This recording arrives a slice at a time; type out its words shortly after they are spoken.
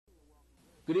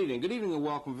Good evening and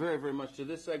welcome very, very much to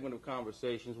this segment of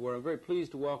Conversations where I'm very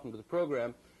pleased to welcome to the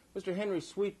program Mr. Henry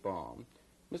Sweetbaum.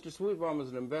 Mr. Sweetbaum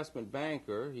is an investment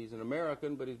banker. He's an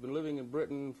American, but he's been living in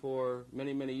Britain for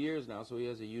many, many years now, so he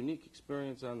has a unique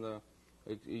experience as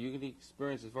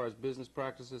far as business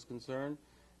practice is concerned.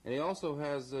 And he also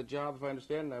has a job, if I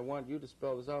understand, and I want you to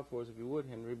spell this out for us if you would,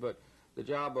 Henry, but the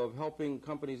job of helping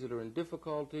companies that are in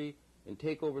difficulty, in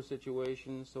takeover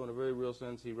situations. So in a very real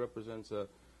sense, he represents an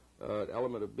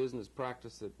element of business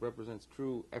practice that represents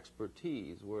true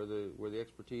expertise, where the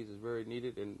expertise is very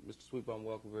needed. And Mr. Sweetbaum,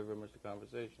 welcome very, very much to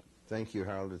Conversation. Thank you,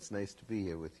 Harold. It's nice to be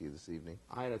here with you this evening.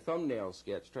 I, in a thumbnail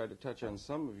sketch, tried to touch on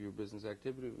some of your business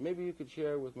activity. Maybe you could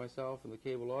share with myself and the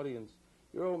cable audience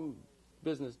your own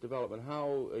business development,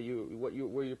 where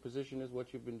your position is,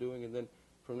 what you've been doing, and then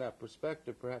from that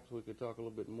perspective, perhaps we could talk a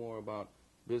little bit more about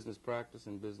business practice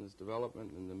and business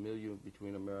development and the milieu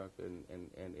between America and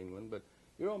England. But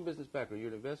your own business background, you're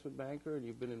an investment banker, and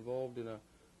you've been involved in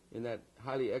that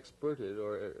highly experted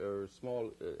or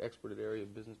small experted area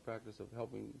of business practice of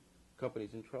helping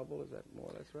companies in trouble. Is that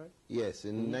more or less right? Yes.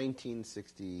 In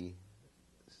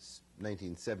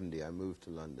 1970, I moved to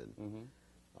London,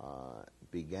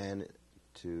 began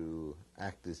to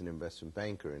act as an investment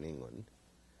banker in England,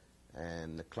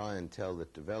 and the clientele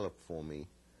that developed for me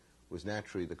was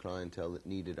naturally the clientele that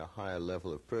needed a higher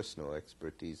level of personal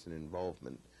expertise and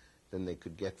involvement than they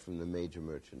could get from the major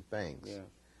merchant banks. Yeah.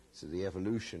 So the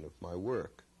evolution of my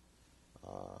work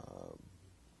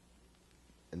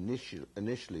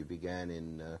initially began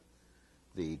in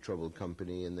the troubled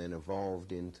company and then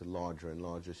evolved into larger and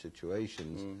larger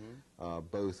situations,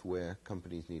 both where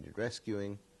companies needed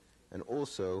rescuing and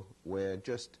also where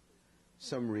just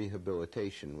some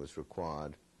rehabilitation was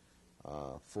required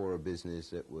for a business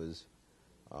that was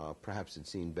perhaps had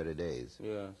seen better days.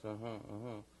 Yes,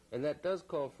 And that does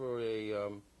call for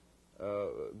a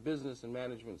business and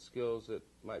management skills that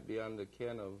might be on the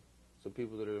ken of some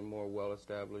people that are more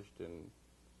well-established in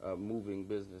moving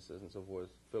businesses and so forth,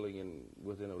 filling in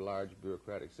within a large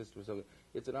bureaucratic system or something.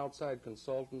 It's an outside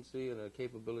consultancy and a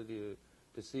capability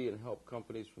to see and help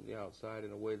companies from the outside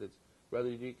in a way that's rather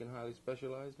unique and highly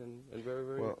specialized and very,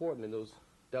 very important in those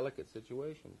delicate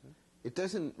situations. It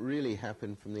doesn't really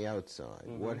happen from the outside.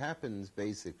 What happens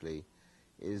basically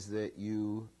is that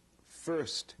you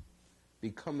first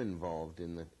become involved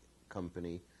in the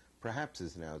company, perhaps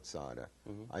as an outsider.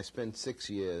 I spent 6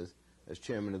 years as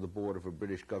chairman of the board of a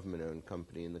British government-owned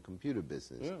company in the computer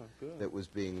business that was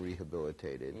being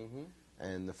rehabilitated.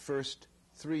 And the first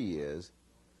 3 years,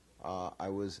 I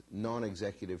was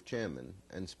non-executive chairman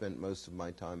and spent most of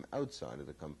my time outside of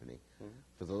the company.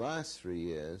 For the last 3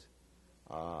 years,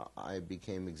 I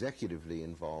became executively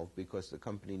involved because the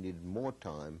company needed more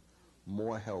time,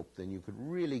 more help than you could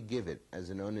really give it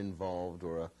as an uninvolved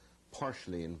or a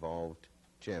partially involved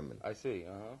chairman. I see.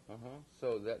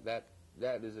 So that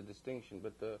is a distinction.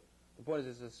 But the point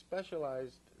is, it's a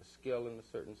specialized skill in a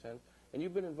certain sense. And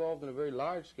you've been involved in a very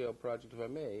large-scale project, if I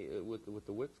may, with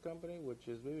the Wickes company, which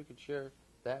is, maybe you could share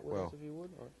that with us, if you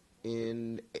would. Or?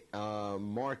 In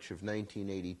March of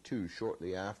 1982,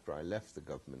 shortly after I left the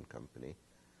government company,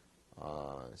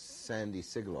 Sandy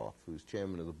Sigaloff, who's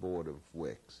chairman of the board of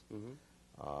Wickes,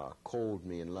 called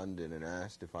me in London and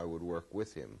asked if I would work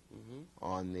with him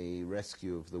on the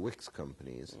rescue of the Wickes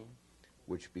companies,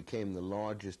 which became the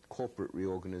largest corporate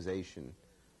reorganization,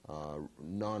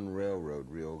 non-railroad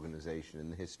reorganization in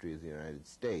the history of the United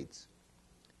States.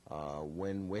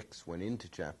 When Wickes went into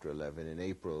Chapter 11 in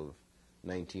April of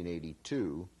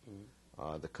 1982,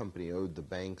 the company owed the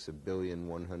banks $1.1 billion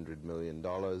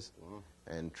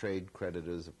and trade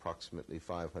creditors approximately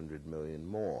 $500 million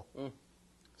more.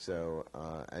 So,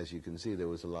 as you can see, there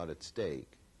was a lot at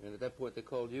stake. And at that point, they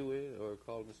called you in, or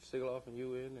called Mr. Sigaloff and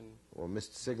you in? Well,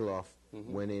 Mr. Sigaloff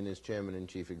went in as chairman and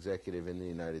chief executive in the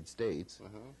United States,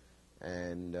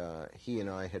 and he and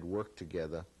I had worked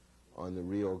together on the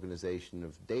reorganization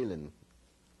of Daylin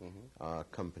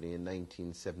company in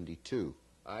 1972.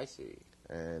 I see.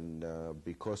 And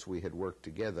because we had worked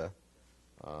together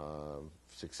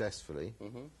successfully,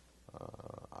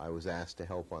 I was asked to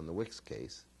help on the Wickes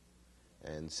case.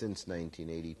 And since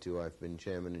 1982, I've been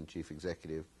chairman and chief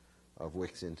executive of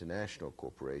Wickes International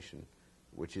Corporation,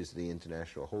 which is the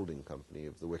international holding company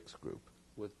of the Wickes Group.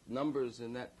 With numbers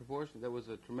in that proportion, that was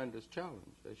a tremendous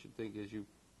challenge, I should think, as you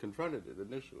confronted it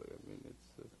initially. I mean,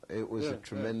 it was a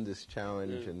tremendous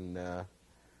challenge, and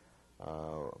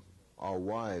our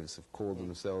wives have called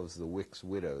themselves the Wickes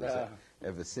widows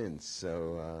ever since.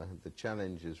 So the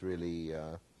challenge is really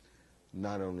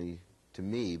not only to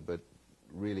me, but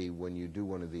really, when you do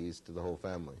one of these, to the whole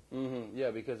family.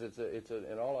 Yeah, because it's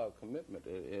an all-out commitment.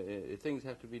 Things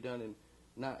have to be done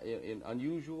not in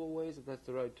unusual ways, if that's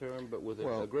the right term, but with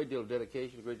a great deal of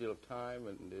dedication, a great deal of time,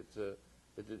 and it's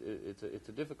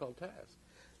a difficult task.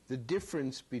 The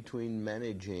difference between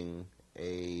managing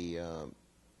an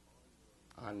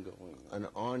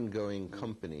ongoing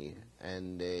company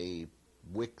and a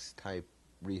Wickes type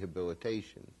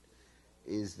rehabilitation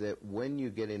is that when you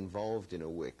get involved in a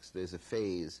Wickes, there's a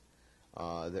phase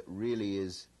that really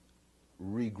is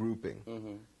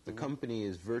regrouping. The company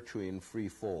is virtually in free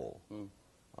fall.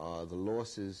 The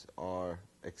losses are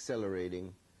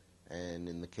accelerating, and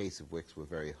in the case of Wickes, were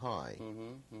very high.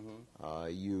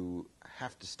 You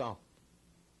have to stop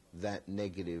that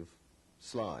negative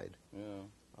slide.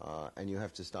 And you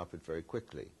have to stop it very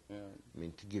quickly. I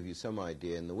mean, to give you some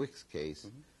idea, in the Wickes case,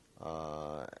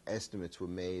 estimates were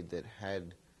made that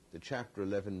had the Chapter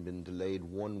 11 been delayed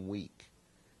 1 week,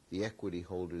 the equity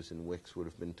holders in Wickes would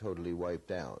have been totally wiped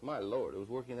out. My Lord, it was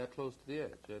working that close to the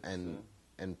edge.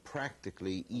 And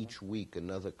practically each week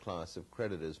another class of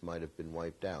creditors might have been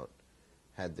wiped out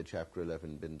had the Chapter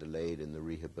 11 been delayed and the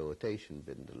rehabilitation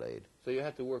been delayed. So you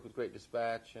had to work with great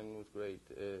dispatch and with great...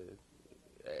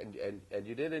 And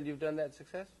you did, and you've done that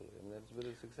successfully. I mean, that's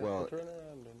been a successful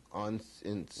turnaround.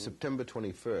 In September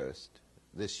 21st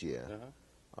this year,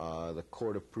 the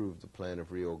court approved the plan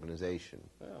of reorganization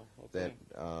that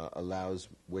allows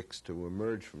Wickes to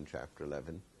emerge from Chapter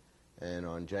 11, and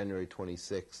on January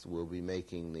 26th we'll be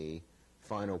making the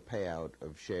final payout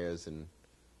of shares and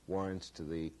warrants to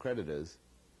the creditors,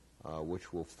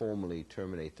 which will formally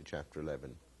terminate the Chapter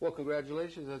 11. Well,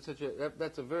 congratulations.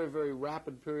 That's a very, very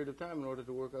rapid period of time in order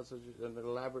to work out such an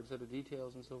elaborate set of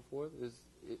details and so forth.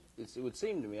 It would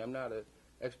seem to me, I'm not an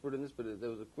expert in this, but it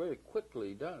was very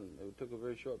quickly done. It took a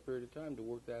very short period of time to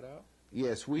work that out.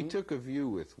 Yes, we took a view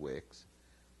with Wickes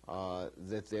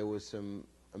that there was some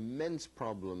immense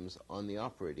problems on the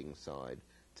operating side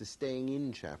to staying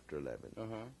in Chapter 11.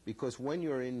 Because when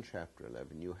you're in Chapter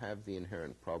 11, you have the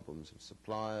inherent problems of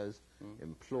suppliers,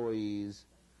 employees,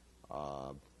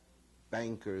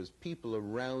 bankers, people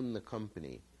around the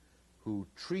company who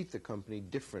treat the company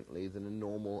differently than a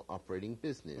normal operating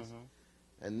business.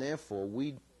 And therefore,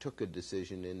 we took a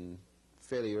decision in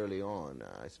fairly early on,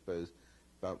 I suppose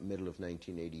about middle of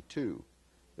 1982,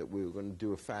 that we were going to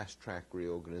do a fast-track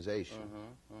reorganization.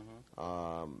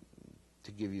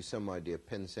 To give you some idea,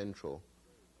 Penn Central,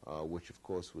 which of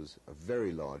course was a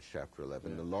very large Chapter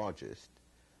 11, the largest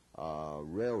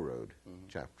railroad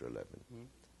Chapter 11,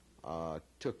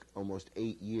 took almost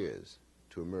 8 years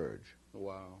to emerge.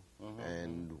 Wow.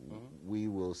 And we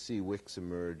will see Wickes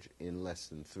emerge in less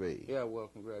than 3. Yeah, well,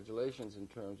 congratulations in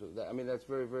terms of that. I mean, that's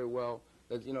very, very well.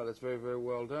 That's very, very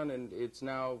well done, and it's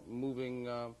now moving.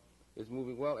 It's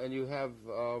moving well, and you have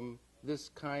this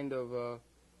kind of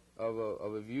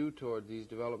a view toward these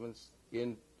developments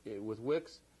with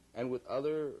Wickes and with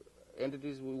other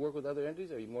entities. We work with other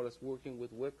entities. Are you more or less working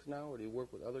with Wickes now, or do you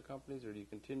work with other companies, or do you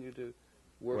continue to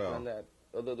work on that?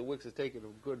 Although the Wickes has taken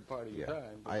a good part of your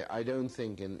time. I don't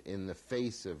think in the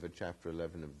face of a Chapter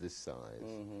 11 of this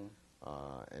size,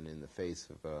 and in the face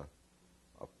of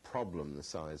a problem the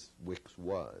size Wickes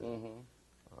was,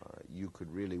 you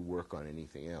could really work on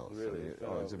anything else. Really,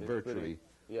 it's a virtually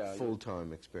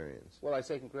full-time experience. Well, I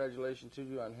say congratulations to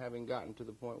you on having gotten to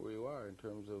the point where you are in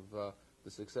terms of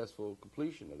the successful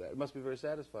completion of that. It must be very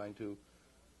satisfying to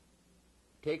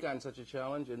take on such a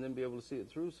challenge and then be able to see it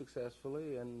through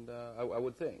successfully, and I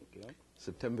would think, you know.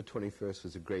 September 21st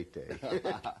was a great day.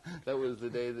 That was the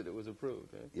day that it was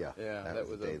approved, eh? Yeah, that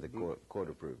was the day the court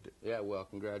approved it. Yeah, well,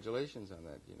 congratulations on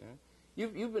that, you know.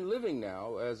 You've been living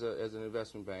now as an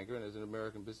investment banker and as an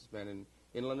American businessman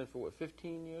in London for, what,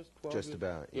 15 years, 12 years? Just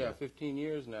about, yeah. 15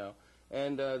 years now.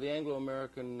 And the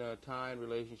Anglo-American tie and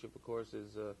relationship, of course,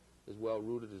 is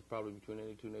well-rooted, is probably between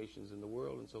any two nations in the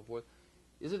world and so forth.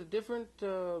 Is it a different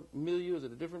milieu? Is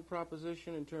it a different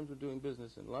proposition in terms of doing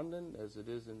business in London as it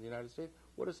is in the United States?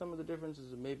 What are some of the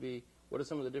differences, what are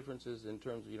some of the differences in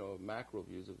terms of, macro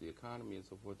views of the economy and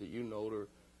so forth that you note or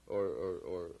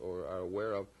are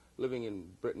aware of living in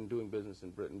Britain, doing business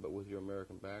in Britain, but with your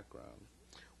American background?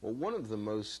 Well, one of the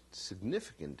most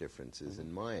significant differences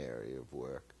in my area of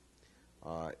work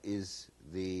is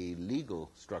the legal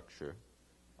structure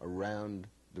around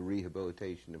the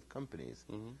rehabilitation of companies.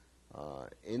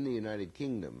 In the United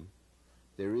Kingdom,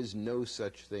 there is no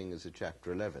such thing as a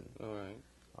Chapter 11. All right.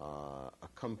 A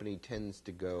company tends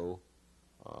to go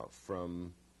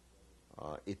from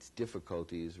its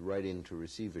difficulties right into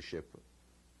receivership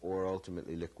or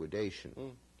ultimately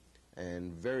liquidation.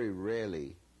 And very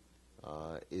rarely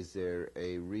is there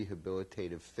a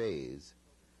rehabilitative phase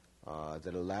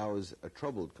that allows a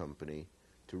troubled company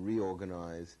to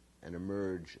reorganize and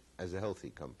emerge as a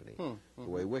healthy company, the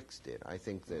way Wickes did. I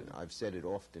think that I've said it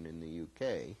often in the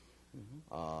UK,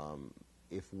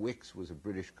 if Wickes was a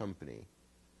British company,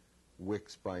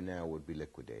 Wickes by now would be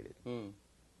liquidated.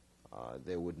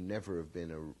 There would never have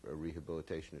been a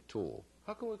rehabilitation at all.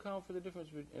 How can we account for the difference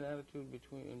in attitude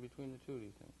between the two, do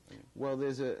you think? I mean, Well,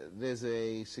 there's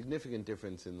a significant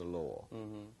difference in the law.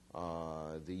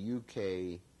 The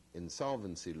UK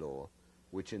insolvency law,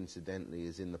 which incidentally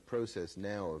is in the process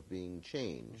now of being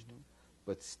changed,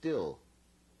 but still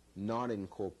not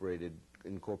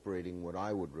incorporating what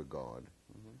I would regard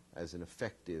as an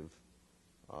effective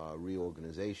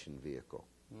reorganization vehicle.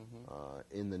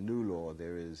 In the new law,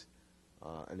 there is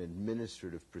an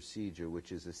administrative procedure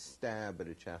which is a stab at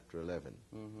a Chapter 11.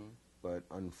 But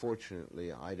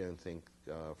unfortunately, I don't think,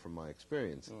 from my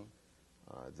experience,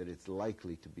 that it's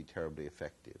likely to be terribly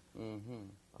effective.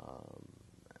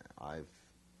 I've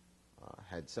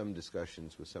had some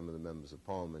discussions with some of the members of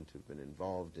Parliament who've been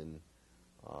involved in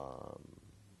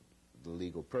the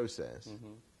legal process,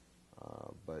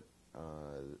 but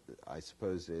I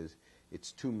suppose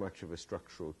it's too much of a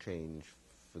structural change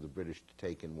for the British to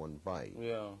take in one bite.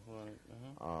 Yeah,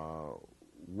 right.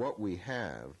 What we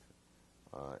have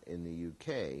in the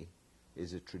UK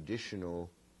is a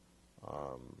traditional,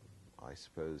 I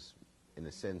suppose, in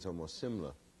a sense almost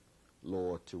similar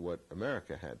law to what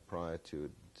America had prior to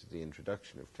the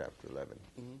introduction of Chapter 11.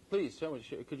 Please,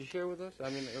 could you share with us? I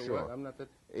mean, Sure. I'm not that...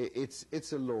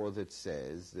 It's a law that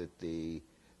says that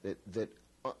that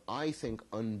I think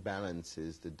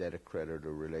unbalances the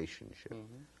debtor-creditor relationship.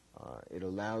 It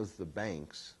allows the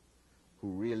banks,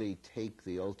 who really take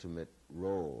the ultimate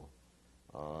role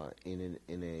in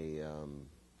a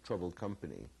troubled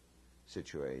company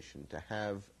situation, to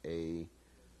have a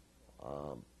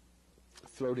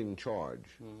floating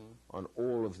charge on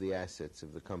all of the assets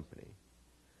of the company.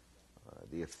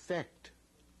 The effect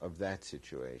of that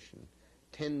situation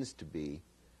tends to be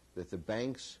that the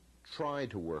banks try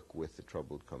to work with the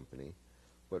troubled company,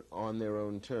 but on their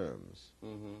own terms.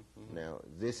 Now,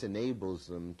 this enables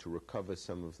them to recover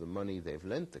some of the money they've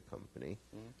lent the company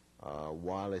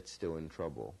while it's still in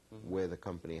trouble, where the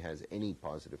company has any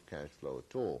positive cash flow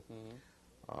at all.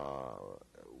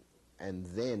 And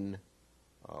then,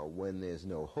 when there's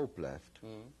no hope left,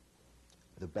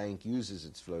 the bank uses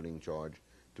its floating charge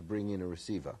to bring in a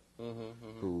receiver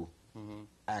who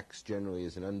acts generally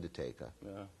as an undertaker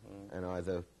and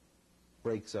either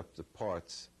breaks up the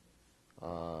parts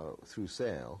through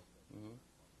sale,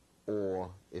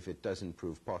 or, if it doesn't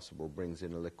prove possible, brings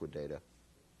in a liquidator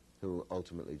who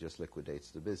ultimately just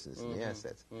liquidates the business and the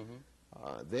assets.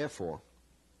 Therefore,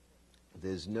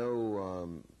 there's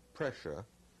no pressure,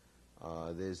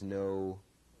 there's no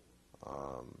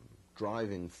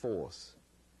driving force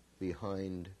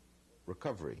behind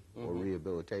recovery or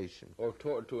rehabilitation. Or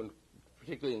to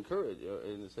particularly encourage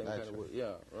in the same That's kind of way. right.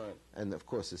 Yeah, right. And of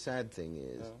course, the sad thing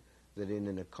is that in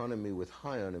an economy with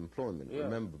high unemployment,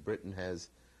 remember, Britain has,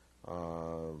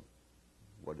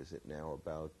 what is it now,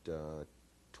 about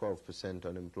 12%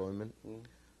 unemployment,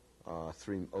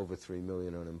 over 3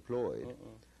 million unemployed,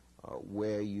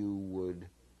 where you would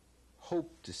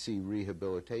hope to see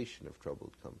rehabilitation of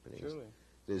troubled companies. Surely.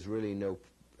 There's really no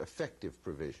effective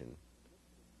provision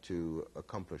to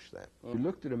accomplish that. You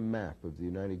looked at a map of the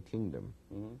United Kingdom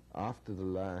after the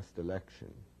last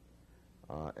election,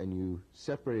 and you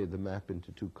separated the map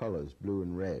into two colors, blue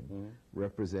and red,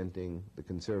 representing the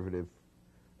Conservative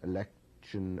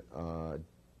election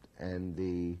and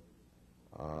the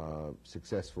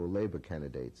successful Labour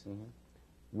candidates.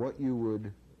 What you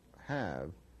would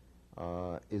have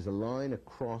is a line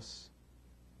across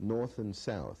north and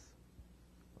south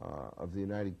of the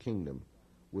United Kingdom,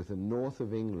 with the north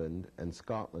of England and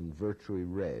Scotland virtually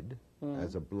red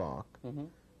as a block,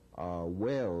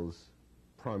 Wales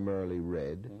primarily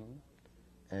red,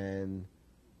 and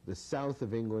the south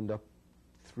of England up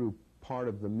through part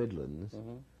of the Midlands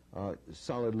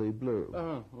solidly blue.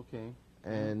 Okay.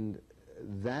 And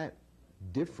that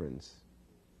difference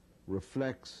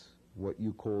reflects what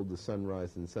you call the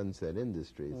sunrise and sunset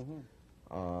industries.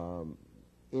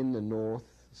 In the north,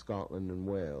 Scotland and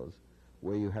Wales,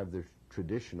 where you have the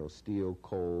traditional steel,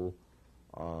 coal,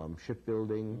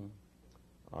 shipbuilding,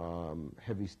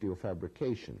 heavy steel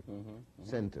fabrication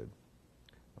centered.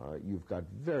 You've got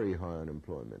very high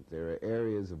unemployment. There are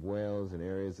areas of Wales and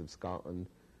areas of Scotland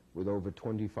with over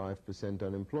 25%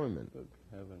 unemployment. Good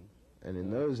heavens. And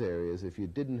in those areas, if you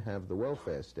didn't have the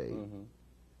welfare state,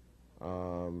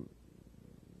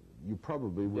 you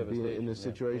probably would be in a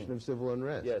situation of civil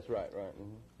unrest. Yes, right, right.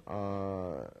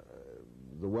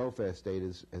 the welfare state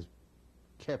has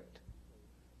kept,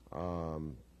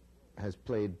 has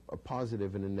played a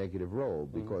positive and a negative role,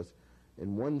 because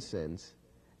in one sense,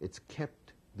 it's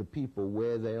kept the people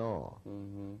where they are.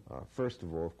 First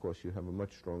of all, of course, you have a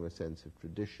much stronger sense of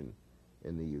tradition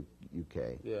in the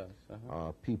UK. Yes.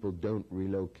 People don't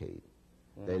relocate.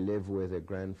 They live where their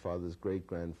grandfathers,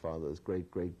 great-grandfathers,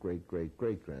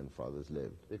 great-great-great-great-great-grandfathers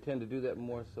lived. They tend to do that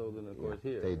more so than, of course,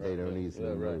 here. They don't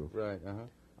easily move. Right.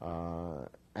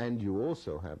 And you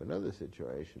also have another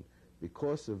situation.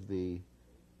 Because of the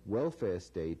welfare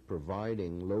state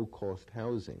providing low-cost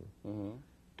housing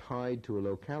tied to a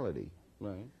locality,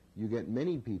 you get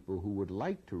many people who would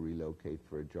like to relocate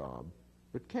for a job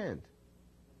but can't.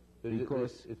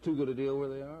 Because it's too good a deal where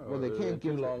they are? Well, they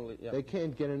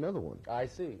can't get another one. I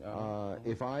see.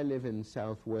 If I live in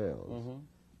South Wales,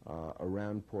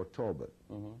 around Port Talbot,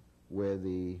 where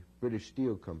the British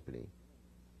Steel Company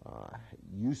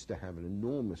used to have an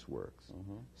enormous works,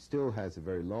 still has a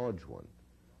very large one,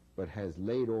 but has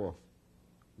laid off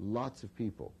lots of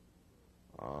people,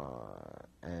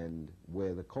 and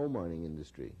where the coal mining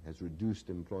industry has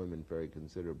reduced employment very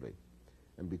considerably.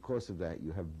 And because of that,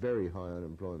 you have very high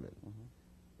unemployment.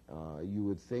 You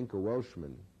would think a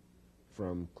Welshman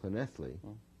from Llanelli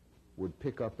would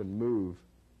pick up and move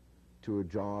to a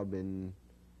job in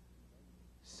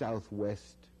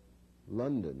southwest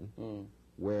London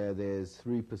where there's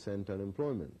 3%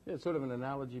 unemployment. Yeah, it's sort of an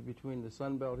analogy between the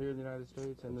Sun Belt here in the United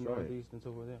States and the Northeast and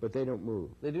so forth. Yeah. But they don't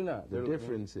move. They do not. The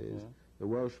difference is the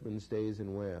Welshman stays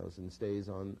in Wales and stays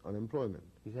on unemployment.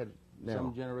 He's had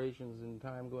some generations in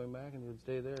time going back, and he would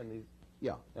stay there. And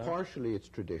partially it's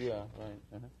tradition. Yeah, right.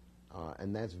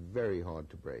 And that's very hard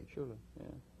to break. Surely,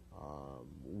 yeah.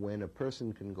 When a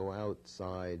person can go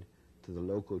outside to the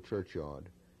local churchyard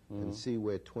and see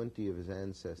where 20 of his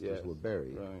ancestors were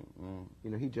buried, you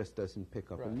know, he just doesn't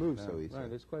pick up and move so easily.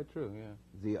 Right, it's quite true, yeah.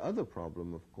 The other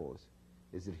problem, of course,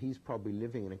 is that he's probably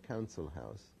living in a council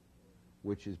house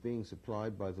which is being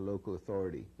supplied by the local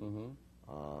authority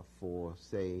for,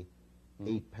 say,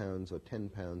 £8 or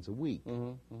 £10 a week.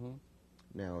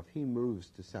 Now, if he moves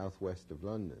to southwest of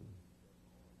London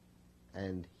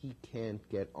and he can't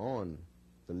get on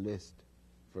the list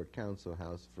for a council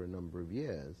house for a number of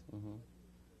years,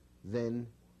 then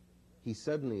he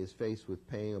suddenly is faced with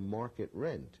paying a market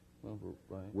rent,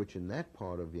 which in that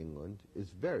part of England is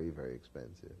very, very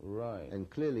expensive. Right. And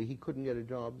clearly he couldn't get a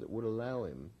job that would allow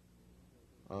him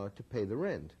to pay the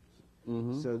rent.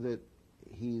 So that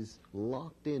he's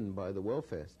locked in by the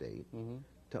welfare state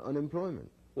to unemployment.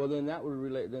 Well, then that would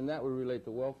relate. Then that would relate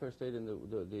the welfare state and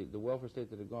the welfare state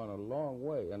that had gone a long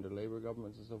way under labor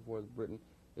governments and so forth. Britain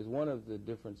is one of the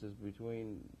differences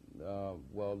between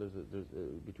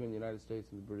between the United States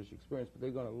and the British experience. But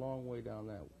they've gone a long way down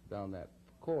that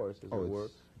course, as it were.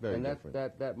 Very and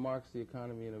different. that marks the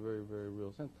economy in a very, very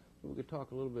real sense. We could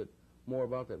talk a little bit more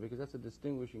about that, because that's a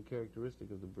distinguishing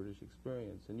characteristic of the British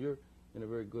experience, and you're in a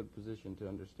very good position to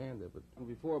understand that. But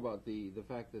before, about the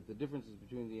fact that the differences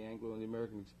between the Anglo and the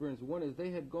American experience, one is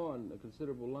they had gone a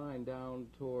considerable line down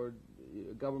toward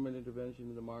government intervention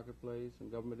in the marketplace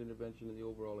and government intervention in the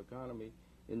overall economy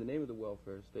in the name of the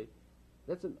welfare state.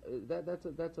 That's a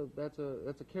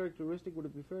characteristic. Would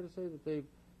it be fair to say that they've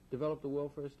developed the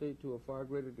welfare state to a far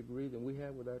greater degree than we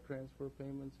have with our transfer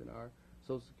payments and our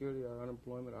Social Security, our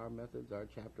unemployment, our methods, our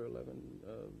Chapter 11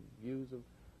 views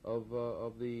of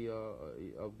the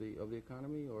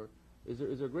economy? Or is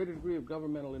there a greater degree of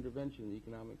governmental intervention in the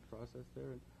economic process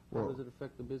there? And how does it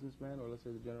affect the businessman, or let's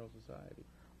say the general society?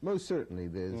 Most certainly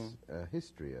there's a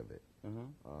history of it.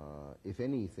 If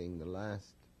anything, the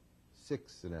last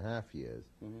 6.5 years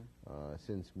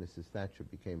since Mrs. Thatcher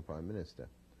became Prime Minister,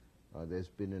 there's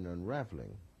been an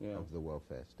unraveling of the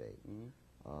welfare state.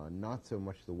 Not so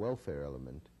much the welfare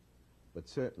element, but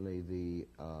certainly the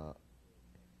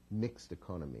mixed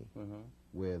economy,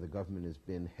 where the government has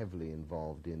been heavily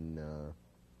involved in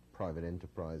private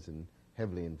enterprise and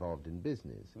heavily involved in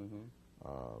business.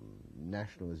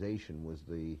 Nationalization was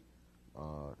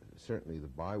certainly the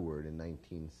byword in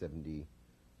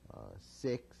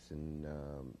 1976, and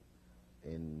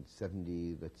in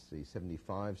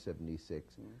 75,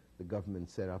 76, the government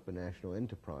set up a National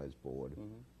Enterprise Board,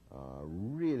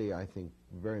 really, I think,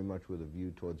 very much with a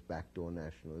view towards backdoor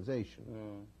nationalization.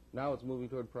 Now it's moving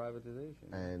toward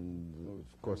privatization. And,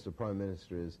 of course, the Prime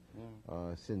Minister is,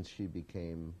 since she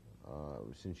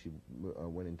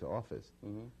went into office,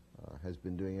 has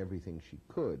been doing everything she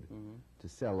could to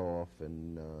sell off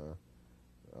and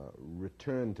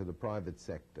return to the private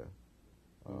sector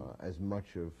as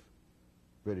much of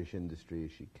British industry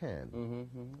as she can.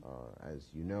 As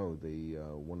you know,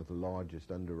 one of the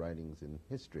largest underwritings in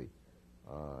history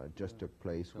just took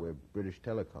place where British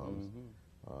Telecoms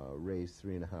raised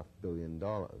 $3.5 billion,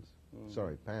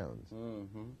 sorry, pounds,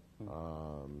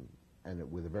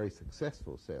 and with a very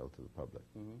successful sale to the public.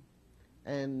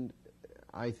 And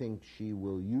I think she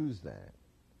will use that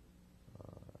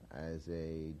as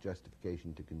a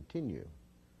justification to continue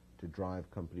to drive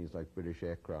companies like British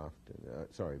Aircraft,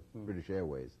 British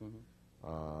Airways,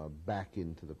 back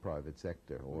into the private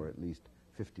sector, or at least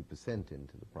 50%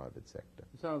 into the private sector.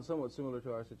 It sounds somewhat similar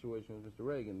to our situation with Mr.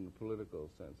 Reagan in the political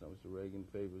sense. Now, Mr. Reagan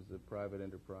favors the private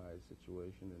enterprise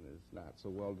situation and is not so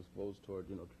well disposed toward,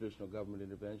 traditional government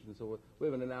intervention. So we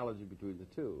have an analogy between the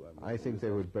two. I think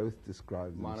they would both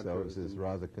describe themselves as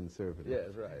rather conservative.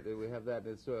 Yes, right. We have that.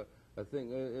 It's a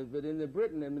thing. But in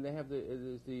Britain, I mean, they have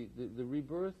the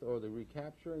rebirth or the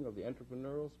recapturing of the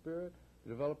entrepreneurial spirit, the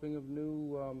developing of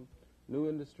new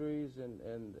industries,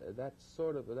 and that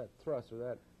sort of that thrust or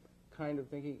that kind of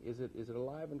thinking. Is it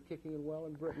alive and kicking and well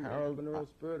in Britain? Harold, the entrepreneurial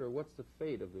spirit, or what's the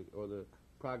fate of the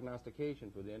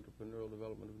prognostication for the entrepreneurial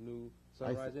development of new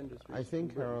sunrise industries? I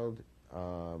think, Harold,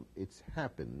 it's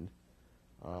happened.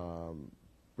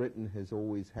 Britain has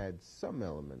always had some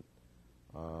element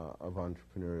of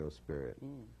entrepreneurial spirit.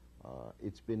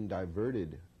 It's been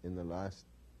diverted in the last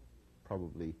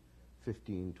probably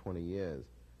 15, 20 years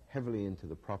heavily into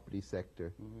the property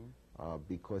sector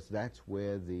because that's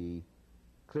where the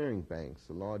clearing banks,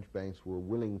 the large banks, were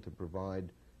willing to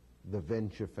provide the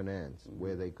venture finance,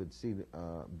 where they could see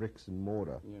bricks and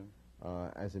mortar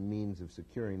as a means of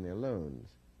securing their loans.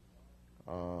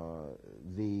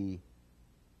 The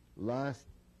last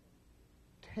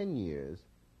 10 years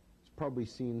has probably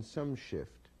seen some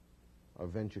shift of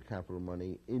venture capital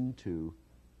money into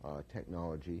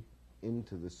technology,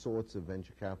 into the sorts of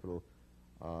venture capital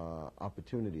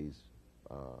opportunities,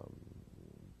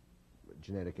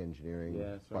 genetic engineering,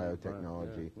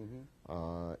 biotechnology,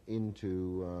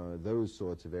 into those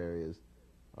sorts of areas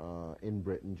in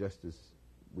Britain, just as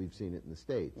we've seen it in the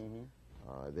States.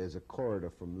 There's a corridor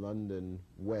from London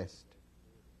west,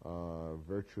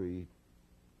 virtually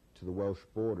to the Welsh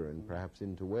border and perhaps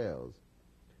into Wales,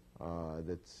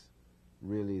 that's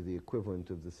really the equivalent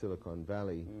of the Silicon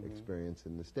Valley experience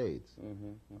in the States.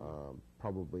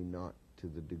 Probably not to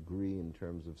the degree in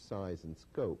terms of size and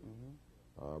scope,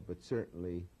 but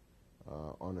certainly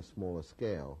on a smaller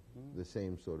scale, the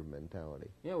same sort of mentality.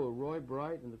 Yeah, well, Roy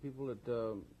Bright and the people at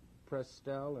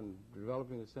Prestel and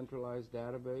developing a centralized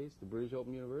database, the British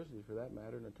Open University for that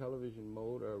matter, in a television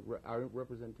mode are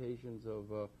representations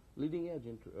of leading-edge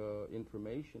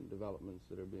information developments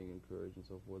that are being encouraged and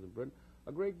so forth in Britain.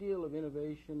 A great deal of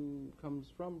innovation comes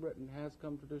from Britain, has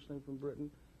come traditionally from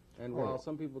Britain, and while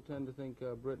some people tend to think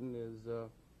Britain is, a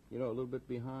little bit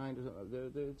behind,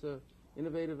 it's a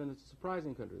innovative and it's a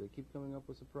surprising country. They keep coming up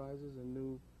with surprises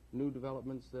and new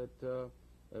developments that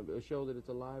show that it's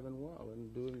alive and well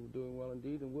and doing well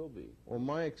indeed and will be. Well,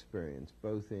 my experience,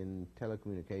 both in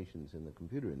telecommunications and the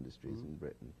computer industries in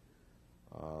Britain,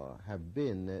 have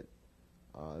been that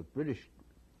British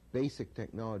basic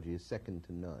technology is second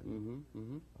to none.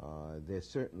 There's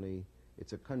certainly,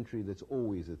 it's a country that's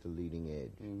always at the leading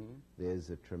edge. There's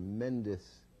a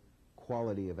tremendous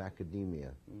quality of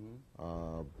academia,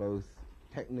 both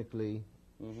technically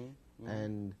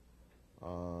and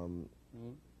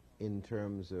in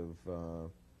terms of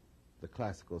the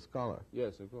classical scholar.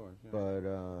 Yes, of course. Yeah.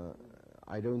 But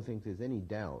I don't think there's any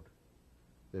doubt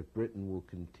that Britain will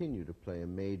continue to play a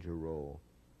major role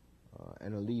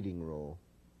and a leading role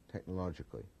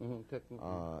technologically.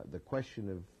 The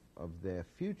question of their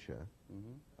future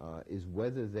is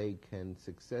whether they can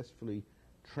successfully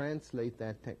translate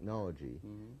that technology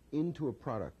into a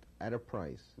product at a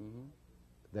price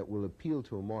that will appeal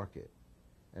to a market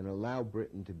and allow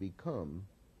Britain to become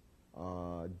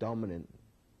dominant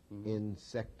in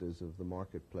sectors of the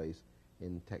marketplace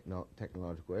in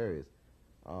technological areas.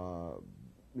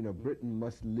 Britain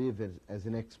must live as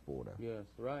an exporter. Yes,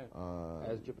 right.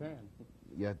 As Japan.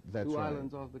 Yeah, that's right. 2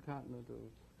 islands off the continent.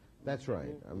 That's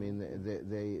right. I mean,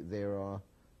 there are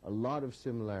a lot of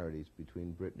similarities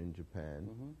between Britain and Japan,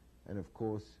 and of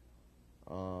course,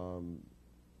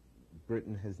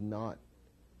 Britain has not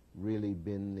really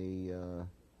been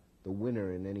the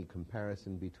winner in any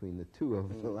comparison between the two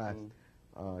over the last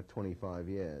 25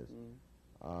 years.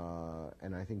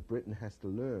 And I think Britain has to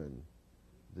learn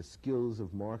the skills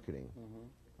of marketing,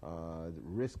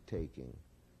 risk-taking,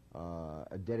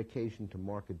 a dedication to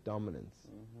market dominance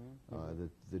that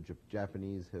the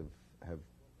Japanese have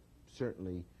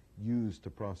certainly used to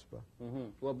prosper.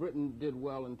 Well, Britain did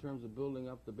well in terms of building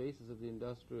up the basis of the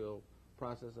industrial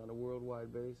process on a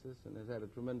worldwide basis and has had a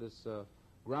tremendous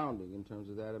grounding in terms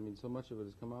of that. I mean, so much of it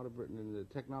has come out of Britain, and the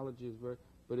technology is very,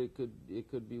 but it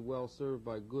could be well served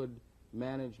by good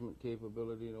management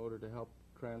capability in order to help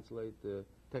translate the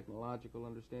technological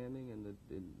understanding and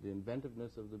the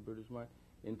inventiveness of the British mind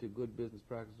into good business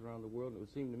practice around the world. And it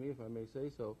would seem to me, if I may say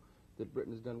so, that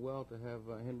Britain has done well to have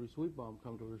Henry Sweetbaum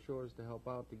come to her shores to help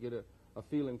out, to get a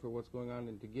feeling for what's going on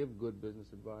and to give good business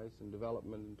advice and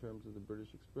development in terms of the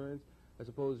British experience. I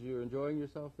suppose you're enjoying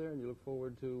yourself there, and you look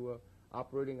forward to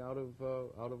operating out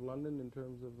of London in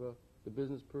terms of the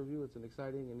business purview. It's an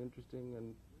exciting and interesting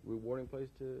and rewarding place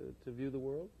to view the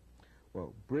world.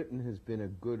 Well, Britain has been a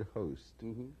good host,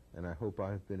 and I hope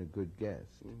I've been a good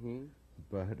guest.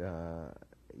 But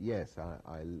yes,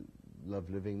 I love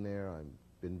living there. I've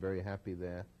been very happy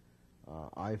there.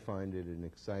 I find it an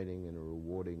exciting and a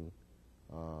rewarding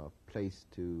place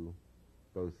to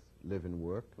both live and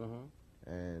work,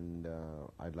 and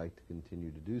I'd like to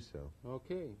continue to do so.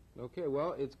 Okay.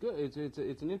 Well, it's good.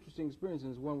 It's an interesting experience,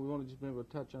 and it's one we've only just been able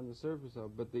to touch on the surface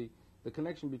of. But the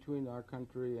connection between our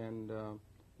country and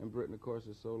Britain, of course,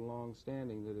 is so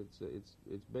long-standing that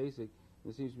it's basic.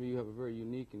 And it seems to me you have a very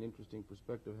unique and interesting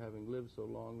perspective, having lived so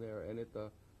long there and at the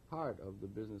heart of the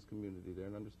business community there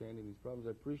and understanding these problems.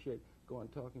 I appreciate go on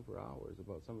talking for hours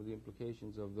about some of the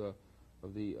implications of the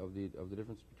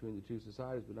difference between the two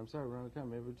societies. But I'm sorry, we're out of time.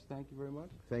 Maybe just thank you very much.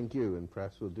 Thank you, and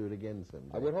perhaps we'll do it again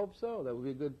someday. I would hope so. That would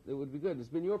be good. It would be good. It's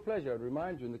been your pleasure. I'd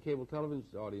remind you in the cable television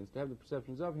audience to have the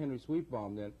perceptions of Henry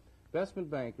Sweetbaum, then investment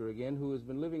banker again, who has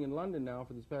been living in London now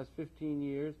for these past 15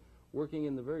 years, working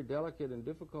in the very delicate and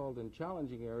difficult and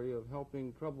challenging area of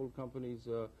helping troubled companies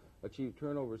achieve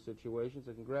turnover situations.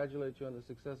 I congratulate you on the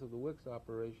success of the Wickes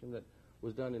operation that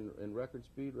was done in record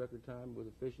speed, record time, with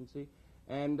efficiency,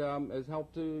 and has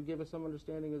helped to give us some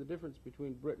understanding of the difference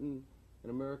between Britain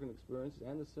and American experiences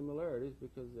and the similarities,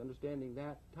 because understanding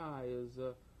that tie is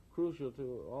crucial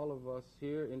to all of us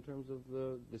here in terms of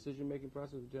the decision-making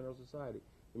process of the general society.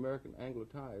 The American Anglo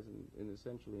tie is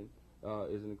essentially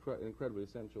is an incredibly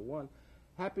essential one.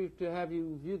 Happy to have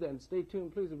you view that, and stay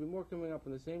tuned, please. There'll be more coming up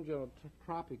in the same general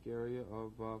topic area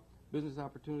of business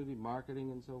opportunity,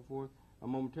 marketing, and so forth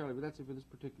momentarily. But that's it for this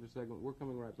particular segment. We're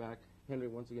coming right back. Henry,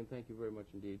 once again, thank you very much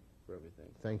indeed for everything.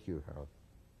 Thank you, Harold.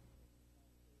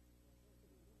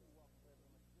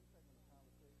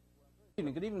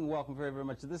 Good evening, welcome very, very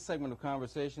much to this segment of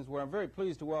Conversations, where I'm very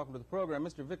pleased to welcome to the program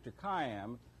Mr. Victor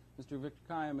Kiam. Mr. Victor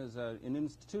Kiam is an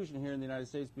institution here in the United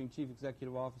States, being Chief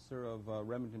Executive Officer of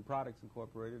Remington Products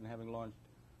Incorporated, and having launched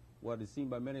what is seen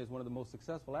by many as one of the most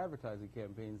successful advertising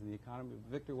campaigns in the economy.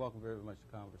 Victor, welcome very much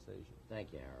to Conversation.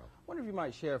 Thank you, Harold. I wonder if you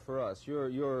might share for us your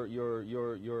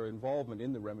involvement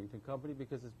in the Remington Company,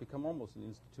 because it's become almost an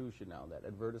institution now. That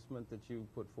advertisement that you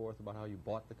put forth about how you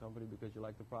bought the company because you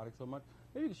like the product so much.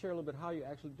 Maybe you could share a little bit how you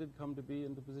actually did come to be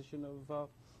in the position of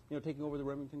taking over the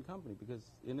Remington Company,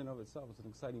 because in and of itself it's an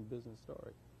exciting business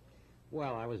story.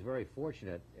 Well, I was very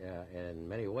fortunate in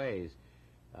many ways.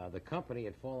 The company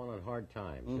had fallen on hard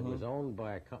times. It was owned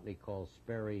by a company called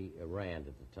Sperry Rand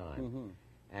at the time,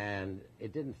 and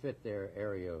it didn't fit their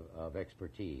area of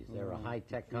expertise. They're a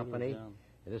high-tech company,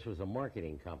 and this was a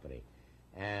marketing company.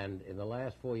 And in the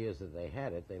last 4 years that they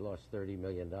had it, they lost $30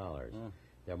 million.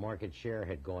 Their market share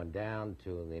had gone down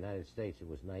to, in the United States, it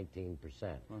was 19%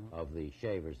 of the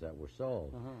shavers that were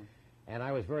sold. And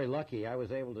I was very lucky. I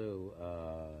was able to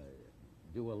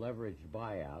do a leveraged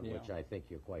buyout, which I think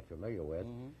you're quite familiar with.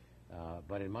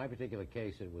 But in my particular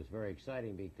case, it was very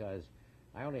exciting because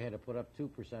I only had to put up 2%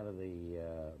 of the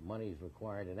monies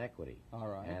required in equity. All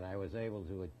right. And I was able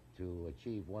to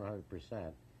achieve 100%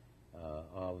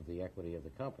 of the equity of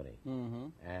the company.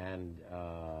 And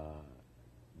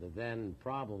the then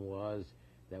problem was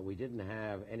that we didn't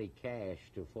have any cash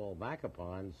to fall back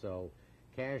upon, so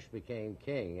cash became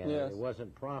king, and it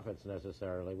wasn't profits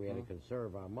necessarily. We had to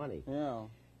conserve our money.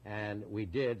 And we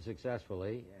did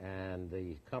successfully, and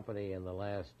the company in the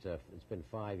last, it's been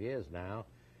 5 years now.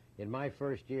 In my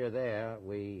first year there,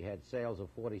 we had sales of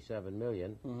 $47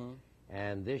 million,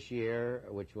 and this year,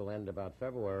 which will end about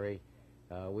February,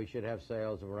 we should have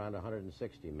sales of around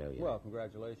 $160 million. Well,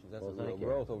 congratulations. That's a real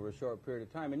growth over a short period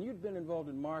of time. And you'd been involved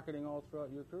in marketing all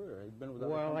throughout your career. You'd been with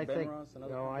other companies, Benross and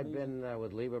other companies? I'd been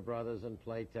with Lever Brothers and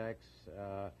Playtex,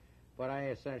 but I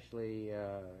essentially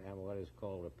am what is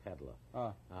called a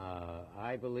peddler.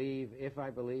 I believe, if I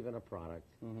believe in a product,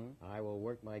 I will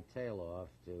work my tail off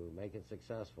to make it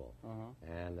successful.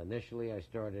 And initially I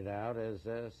started out as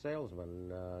a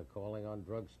salesman, calling on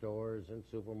drugstores and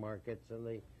supermarkets and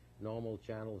the normal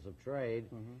channels of trade.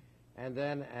 And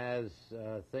then as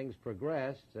things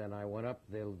progressed and I went up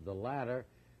the ladder,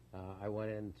 I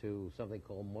went into something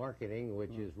called marketing,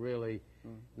 which is really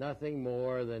nothing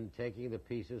more than taking the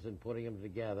pieces and putting them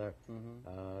together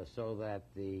so that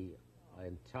the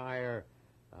entire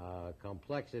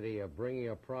complexity of bringing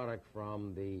a product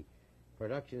from the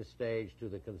production stage to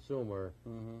the consumer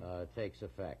takes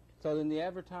effect. So then the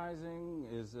advertising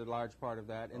is a large part of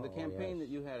that, and the campaign yes.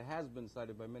 that you had has been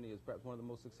cited by many as perhaps one of the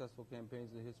most successful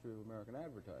campaigns in the history of American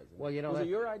advertising. Well, you know, was it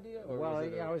your idea? Or well, was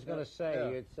it yeah, I was going to say,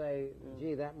 you'd say,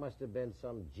 gee, that must have been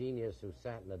some genius who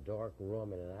sat in a dark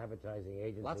room in an advertising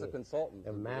agency. Lots of consultants.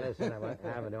 In Madison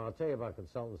Avenue. I'll tell you about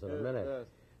consultants in a minute. Yes.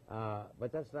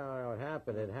 But that's not how it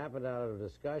happened. It happened out of a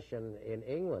discussion in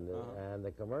England, and the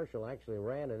commercial actually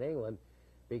ran in England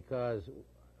because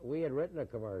we had written a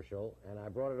commercial, and I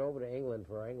brought it over to England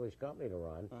for our English company to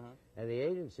run, and the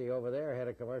agency over there had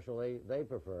a commercial they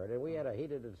preferred, and we had a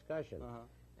heated discussion,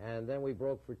 and then we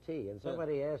broke for tea, and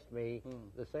somebody asked me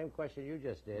the same question you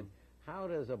just did, how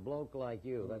does a bloke like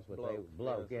you, that's what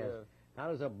yes. How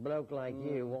does a bloke like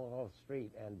you walk off the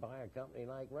street and buy a company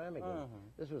like Remington?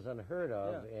 This was unheard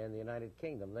of in the United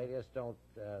Kingdom. They just don't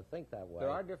think that way. There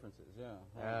are differences,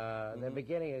 They're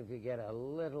beginning to get a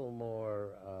little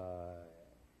more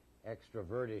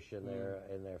extrovertish in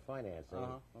their financing.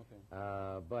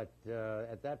 But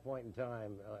at that point in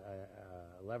time,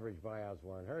 leverage buyouts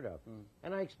were unheard of.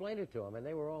 And I explained it to them, and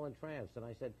they were all entranced. And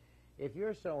I said, if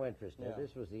you're so interested,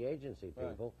 this was the agency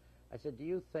people, I said, do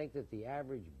you think that the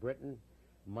average Briton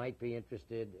might be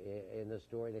interested in this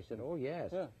story? They said, oh,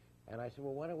 yes. And I said,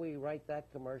 well, why don't we write that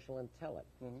commercial and tell it?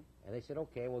 And they said,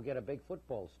 okay, we'll get a big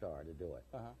football star to do it.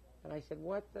 And I said,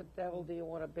 what the devil do you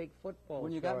want a big football star?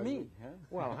 When you got me.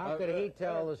 Well, how could he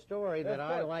tell the story that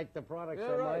I liked the product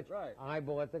so much, I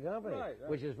bought the company,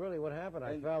 which is really what happened.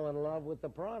 I fell in love with the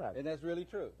product. And that's really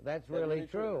true. That's really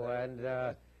true. And,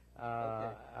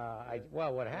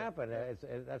 well, what happened,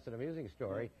 that's an amusing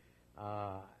story.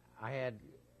 I had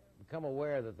become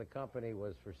aware that the company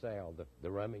was for sale,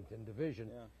 the Remington division.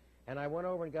 And I went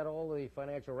over and got all the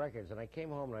financial records, and I came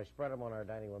home and I spread them on our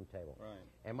dining room table.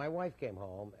 And my wife came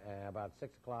home about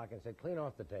 6 o'clock and said, clean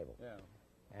off the table.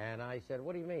 And I said,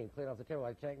 what do you mean, clean off the table?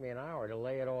 It'd take me an hour to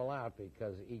lay it all out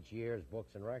because each year's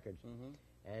books and records.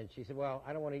 And she said, well,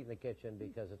 I don't want to eat in the kitchen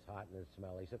because it's hot and it's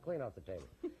smelly, so clean off the table.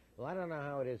 Well, I don't know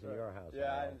how it is in your house.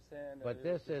 I understand. But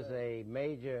this is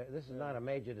not a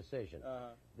major decision.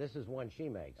 This is one she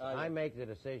makes. I make the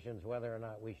decisions whether or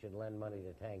not we should lend money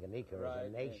to Tanganyika as a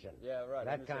nation.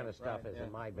 That kind of stuff is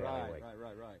in my bailiwick.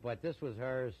 But this was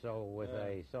hers, so with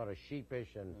a sort of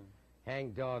sheepish and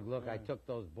hangdog look, I took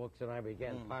those books and I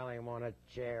began piling them on a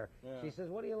chair. She says,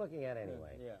 what are you looking at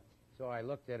anyway? So I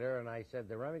looked at her and I said,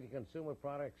 the Remington Consumer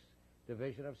Products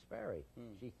division of Sperry.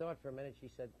 She thought for a minute. She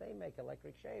said, they make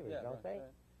electric shavers, don't they?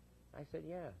 I said,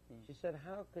 yeah. She said,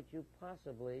 how could you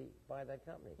possibly buy that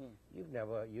company? You've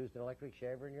never used an electric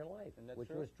shaver in your life, which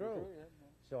was true.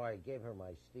 So I gave her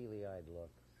my steely-eyed look,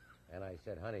 and I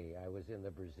said, honey, I was in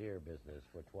the brassiere business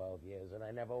for 12 years, and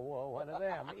I never wore one of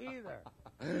them either.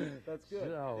 That's good.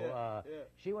 So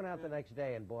she went out the next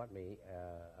day and bought me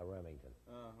a Remington,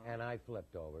 and I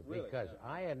flipped over because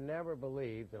I had never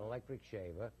believed an electric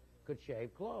shaver could shave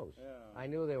clothes. I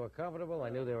knew they were comfortable, I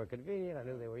knew they were convenient, I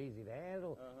knew they were easy to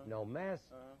handle, no mess,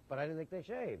 but I didn't think they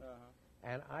shaved.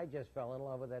 And I just fell in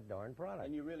love with that darn product.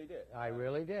 And you really did. I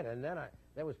really did. And then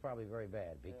that was probably very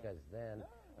bad because then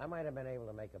I might have been able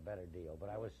to make a better deal, but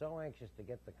I was so anxious to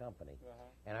get the company.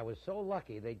 And I was so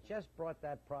lucky they just brought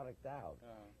that product out.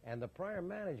 And the prior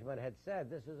management had said,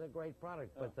 this is a great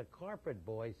product, but the carpet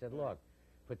boy said, look,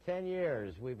 for 10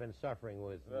 years, we've been suffering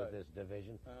with this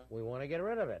division. We want to get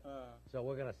rid of it. So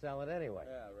we're going to sell it anyway.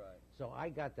 So I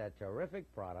got that terrific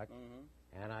product,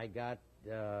 and I got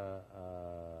the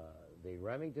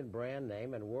Remington brand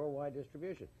name and worldwide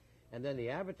distribution. And then the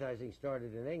advertising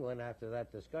started in England after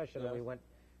that discussion, and we went,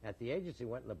 at the agency,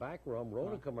 went in the back room,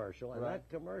 wrote a commercial, and that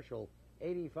commercial,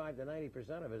 85 to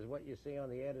 90% of it is what you see on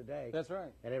the air today. That's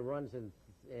right. And it runs in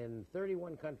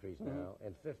 31 countries now,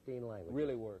 in 15 languages.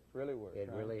 Really worked. It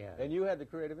really has. And you had the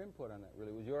creative input on that,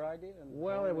 really. It was your idea?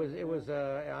 Well, it was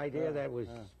an idea that was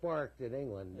sparked in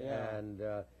England. And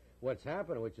what's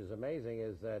happened, which is amazing,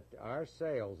 is that our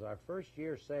sales, our first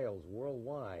year sales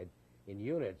worldwide in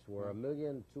units were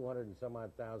 1,200,000 and some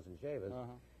odd thousand shavers.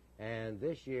 And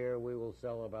this year we will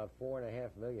sell about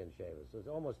 4.5 million shavers. So it's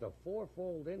almost a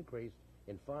fourfold increase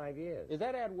in 5 years. Is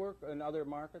that ad work in other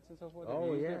markets and so forth?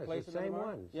 Oh, yes, the same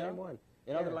one. Same one.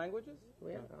 In other languages?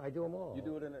 Yeah, I do them all. You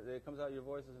do it it comes out your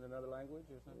voice is in another language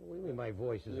or something? What do you mean my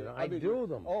voice is in I do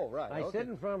them. Oh, right. I sit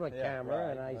in front of the camera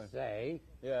and I say,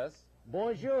 yes.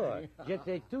 Bonjour,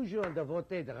 j'étais toujours de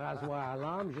voter de rasoir à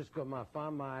lame jusqu'à ma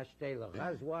femme m'a acheté le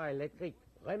rasoir électrique.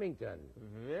 Remington.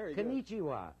 Very good.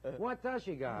 Konnichiwa.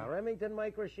 Watashi ga Remington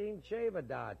Microshine Shava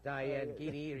da Taien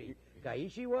Kiniri.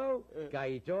 Kaishiwo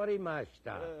Kaitori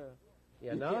Mashita.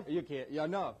 Enough? You can't. Yeah,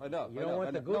 enough. You don't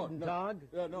want the Guten Tag?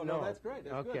 No, that's great.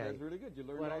 That's okay. good. That's really good. You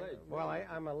learned all that. Well,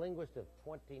 I'm a linguist of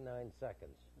 29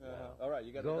 seconds. All right,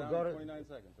 you got it down to 29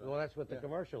 seconds. Right? Well, that's what the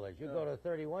commercial is. You go to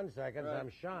 31 seconds, right.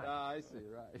 I'm shot. I see.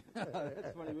 Right.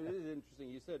 That's funny. But it is interesting.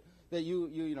 You said that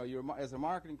you're as a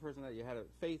marketing person that you had a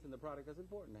faith in the product. That's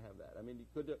important to have that. I mean,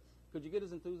 could you get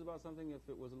as enthused about something if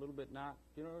it was a little bit not?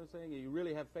 You know what I'm saying? You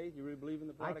really have faith. You really believe in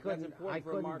the product. That's important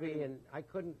for marketing. I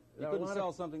couldn't. You couldn't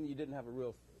sell something that you didn't have a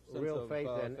real faith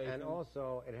in, and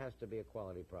also it has to be a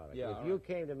quality product. Yeah, if you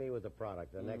came to me with a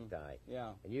product, a necktie,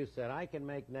 and you said, I can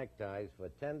make neckties for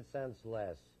 10 cents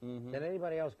less than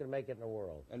anybody else can make it in the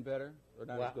world. And better? Or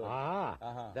not as good?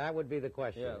 That would be the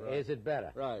question. Yeah, right. Is it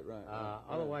better? Right.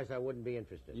 Otherwise, I wouldn't be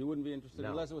interested. You wouldn't be interested no.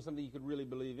 unless it was something you could really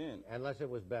believe in. Unless it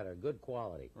was better, good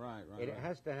quality. Right. It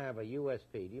has to have a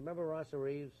USP. Do you remember Rossa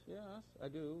Reeves? Yes, I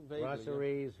do. Vaguely, Rossa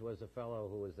Reeves was a fellow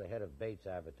who was the head of Bates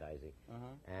Advertising,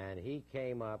 and he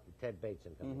came up, Ted Bates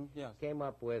and Company, came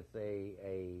up with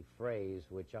a phrase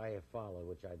which I have followed,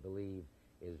 which I believe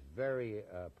is very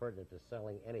pertinent to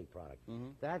selling any product.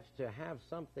 That's to have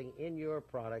something in your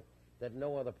product that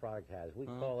no other product has. He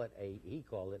called it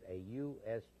a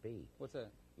USP. What's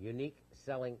that? Unique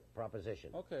selling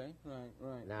proposition. Okay,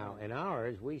 right. Now, in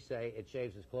ours, we say it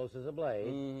shaves as close as a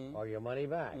blade or your money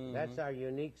back. That's our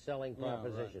unique selling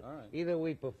proposition. Yeah, right. Either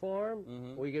we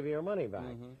perform or we give you your money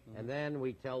back. And then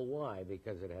we tell why,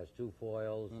 because it has two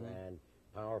foils and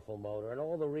powerful motor and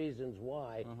all the reasons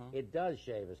why it does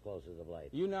shave as close as a blade.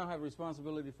 You now have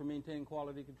responsibility for maintaining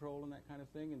quality control and that kind of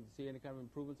thing, and see any kind of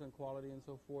improvements on quality and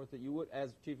so forth that you would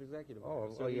as chief executive.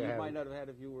 So you might not have had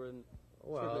if you were in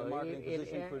a marketing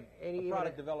position for a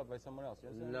product developed by someone else.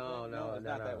 Yes? No, it's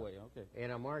not that way. Okay.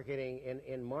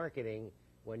 In marketing,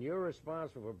 when you're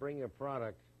responsible for bringing a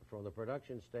product from the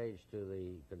production stage to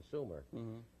the consumer,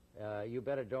 you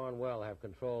better darn well have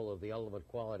control of the ultimate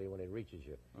quality when it reaches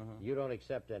you. You don't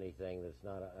accept anything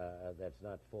that's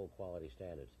not full quality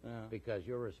standards because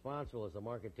you're responsible as a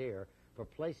marketeer for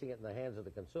placing it in the hands of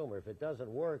the consumer. If it doesn't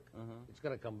work, it's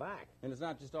going to come back. And it's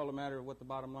not just all a matter of what the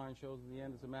bottom line shows in the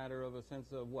end. It's a matter of a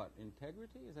sense of what?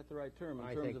 Integrity? Is that the right term?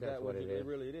 I think that's what it is.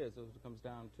 Really it is. That's what it comes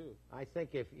down to. I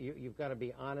think if you've got to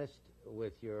be honest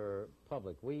with your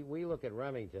public. We look at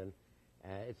Remington.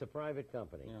 It's a private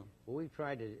company. Yeah. But we've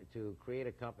tried to create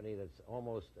a company that's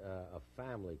almost a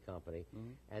family company.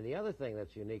 And the other thing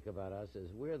that's unique about us is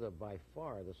we're by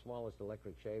far the smallest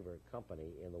electric shaver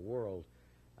company in the world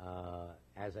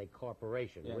as a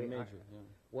corporation. Yeah, major.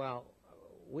 Well,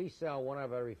 we sell 1 out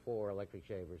of every 4 electric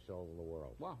shavers sold in the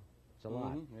world. Wow. It's a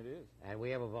lot. It is. And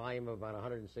we have a volume of about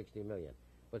 160 million.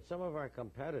 But some of our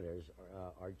competitors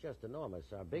are just enormous.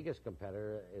 Our biggest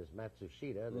competitor is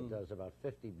Matsushita that does about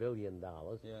 $50 billion.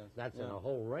 Yes. That's in a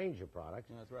whole range of products.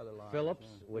 Yeah, that's rather large. Philips,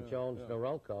 which owns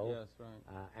Norelco. Yes,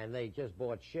 right. And they just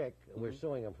bought Schick. We're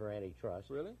suing them for antitrust.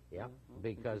 Really? Yeah,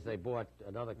 because they bought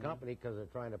another company because they're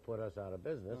trying to put us out of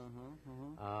business.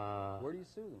 Where do you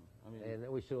sue them? And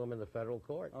we sue them in the federal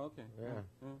court. Okay. Yeah.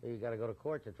 You got to go to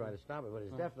court to try to stop it, but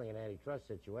it's definitely an antitrust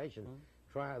situation.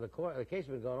 The case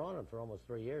has been going on for almost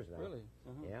 3 years now. Really?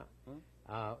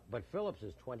 Yeah. But Philips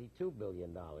is $22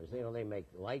 billion. They make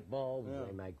light bulbs,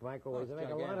 they make microwaves, they make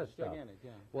a lot of stuff. Gigantic,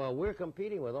 yeah. Well, we're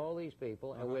competing with all these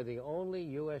people, and we're the only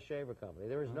U.S. shaver company.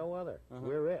 There is no other.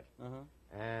 We're it.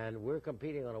 And we're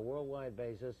competing on a worldwide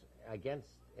basis against,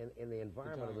 in the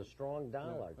environment of the strong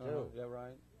dollar, too. Yeah,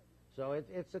 right. So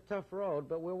it's a tough road,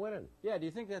 but we're winning. Yeah, do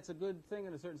you think that's a good thing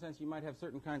in a certain sense? You might have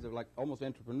certain kinds of, like, almost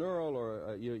entrepreneurial,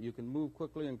 or you can move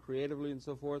quickly and creatively and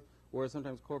so forth, whereas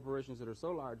sometimes corporations that are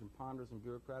so large and ponderous and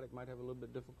bureaucratic might have a little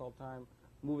bit difficult time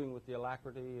moving with the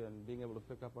alacrity and being able to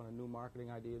pick up on a new marketing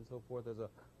idea and so forth as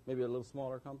maybe a little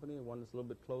smaller company, one that's a little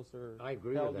bit closer. I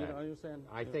agree with that. You know what I'm saying?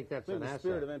 I think that's an asset. The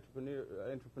spirit of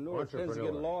entrepreneurs tends to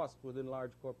get lost within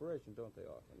large corporations, don't they,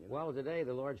 often? Well, today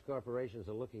the large corporations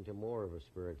are looking to more of a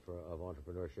spirit of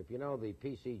entrepreneurship. You know, the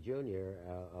PC Junior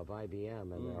of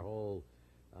IBM and their whole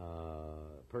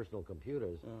personal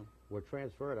computers were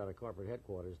transferred out of corporate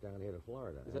headquarters down here to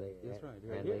Florida. That's right.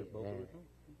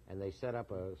 And they set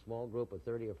up a small group of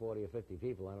 30 or 40 or 50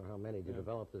 people, I don't know how many, to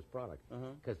develop this product.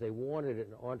 Because they wanted an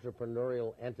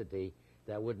entrepreneurial entity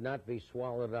that would not be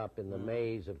swallowed up in the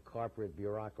maze of corporate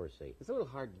bureaucracy. It's a little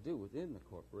hard to do within the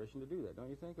corporation to do that, don't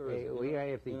you think? Or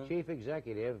If the chief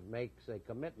executive makes a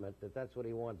commitment that that's what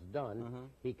he wants done,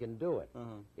 he can do it.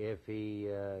 If he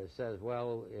says,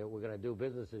 well, we're going to do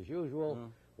business as usual,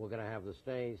 we're going to have the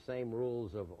same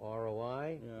rules of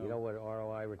ROI. You know what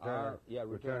ROI,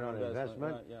 return on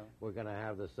investment. Right, We're going to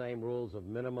have the same rules of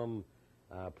minimum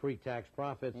pre-tax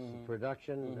profits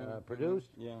produced.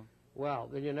 Well,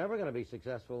 then you're never going to be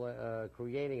successful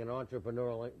creating an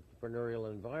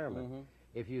entrepreneurial environment.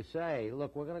 If you say,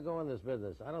 look, we're going to go in this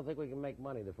business. I don't think we can make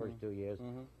money the first 2 years.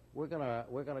 We're going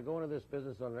to go into this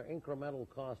business on an incremental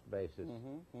cost basis,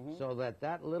 so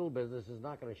that little business is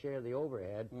not going to share the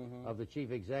overhead of the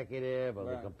chief executive, of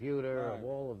the computer, of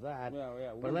all of that.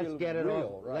 But let's get it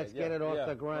off. Let's get it off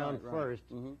the ground first.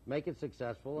 Make it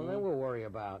successful, and then we'll worry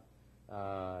about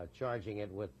charging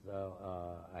it with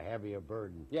a heavier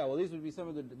burden. Yeah, well, these would be some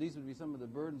of the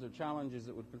burdens or challenges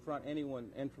that would confront anyone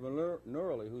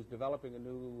entrepreneurially who's developing a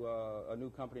new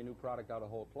company, a new product out of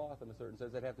whole cloth in a certain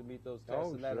sense. They'd have to meet those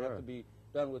tests, and that would have to be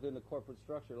done within the corporate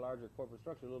structure, larger corporate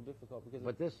structure. A little difficult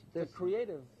because it's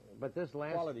creative. But this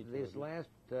last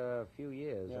few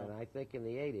years, and I think in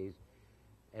the 80s,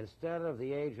 instead of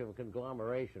the age of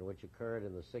conglomeration, which occurred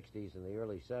in the 60s and the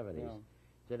early 70s.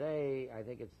 Today, I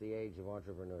think it's the age of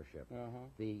entrepreneurship.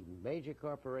 The major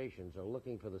corporations are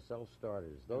looking for the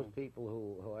self-starters, those people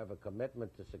who have a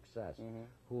commitment to success,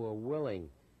 who are willing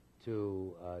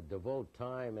to devote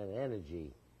time and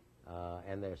energy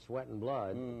and their sweat and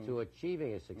blood to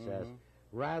achieving a success,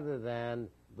 rather than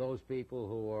those people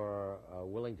who are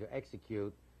willing to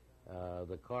execute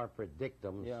the corporate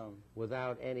dictums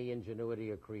without any ingenuity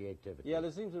or creativity. Yeah,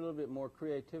 there seems a little bit more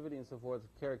creativity and so forth,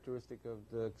 characteristic of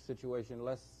the situation,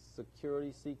 less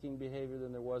security-seeking behavior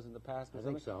than there was in the past. I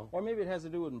think so. Or maybe it has to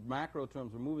do with macro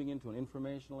terms. We're moving into an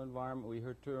informational environment. We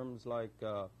heard terms like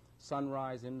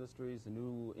sunrise industries, and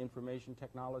new information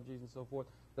technologies and so forth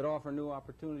that offer new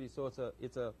opportunities. So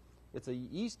it's a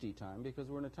yeasty time because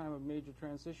we're in a time of major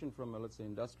transition from, let's say,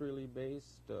 industrially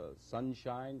based,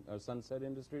 sunset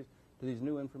industries to these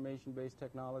new information-based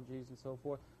technologies and so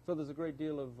forth. So there's a great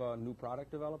deal of new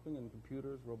product developing in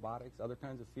computers, robotics, other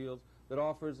kinds of fields that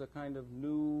offers a kind of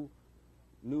new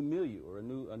milieu or a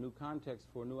new context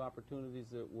for new opportunities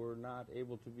that were not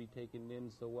able to be taken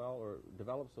in so well or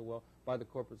developed so well by the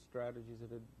corporate strategies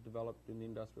that had developed in the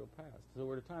industrial past. So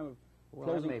we're at a time of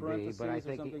closing parentheses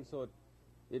or something, so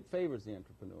it favors the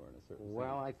entrepreneur in a certain sense.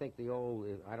 Well, I think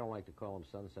I don't like to call them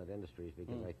sunset industries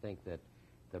because I think that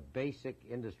the basic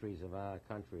industries of our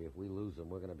country, if we lose them,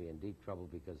 we're going to be in deep trouble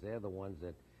because they're the ones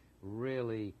that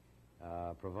really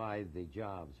provide the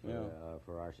jobs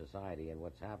for our society. And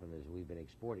what's happened is we've been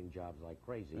exporting jobs like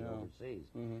crazy overseas.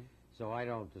 So I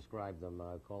don't describe them,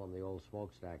 call them the old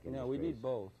smokestack industries. Yeah, we need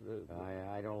both.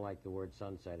 I don't like the word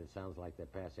sunset. It sounds like they're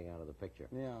passing out of the picture.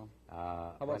 Yeah.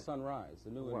 How about sunrise,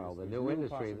 the new industry? Well, the new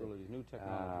industry. Possibilities, new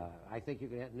technology. I think you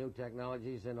can have new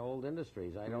technologies in old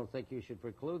industries. I don't think you should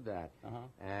preclude that.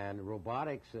 And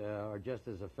robotics are just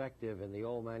as effective in the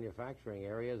old manufacturing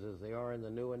areas as they are in the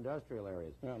new industrial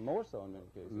areas. Yeah, more so in many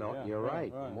cases. No, you're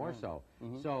right, more so.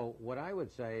 So what I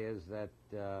would say is that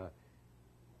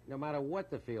no matter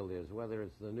what the field is, whether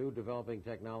it's the new developing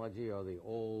technology or the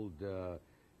old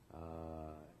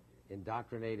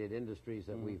indoctrinated industries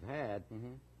that we've had,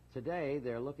 today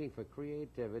they're looking for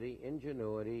creativity,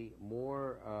 ingenuity,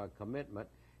 more commitment.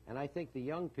 And I think the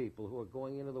young people who are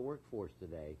going into the workforce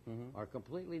today are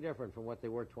completely different from what they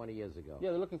were 20 years ago. Yeah,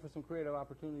 they're looking for some creative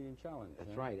opportunity and challenge.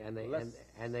 That's right.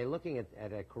 And they're looking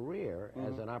at a career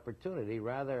as an opportunity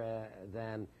rather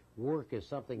than work is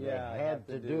something they had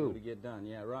to do to get done.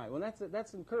 Yeah, right. Well,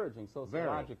 that's encouraging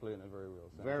sociologically in a very real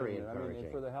sense. Very encouraging. I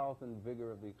mean, for the health and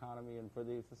vigor of the economy and for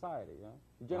the society. Yeah.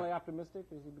 You're generally optimistic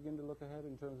as you begin to look ahead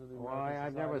in terms of the American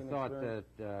I've never thought experience?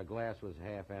 that glass was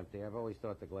half empty. I've always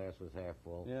thought the glass was half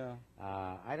full. Yeah.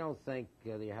 I don't think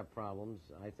that you have problems.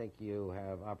 I think you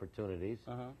have opportunities.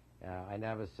 I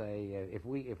never say if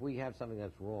we have something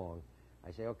that's wrong, I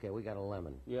say, okay, we got a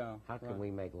lemon. Yeah. How can we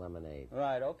make lemonade?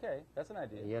 Right. Okay. That's an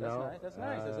idea. You know, that's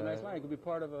nice. That's a nice line. It could be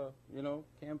part of a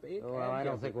campaign. Well, I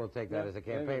don't think we'll take that as a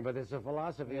campaign, but it's a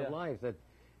philosophy of life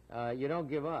that you don't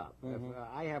give up. If,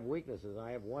 I have weaknesses. I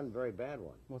have one very bad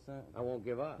one. What's that? I won't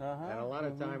give up. And a lot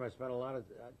of time, I spend a lot of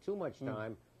too much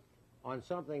time on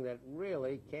something that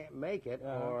really can't make it,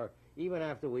 or even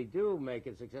after we do make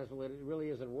it successful, it really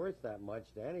isn't worth that much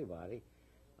to anybody.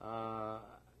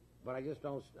 But I just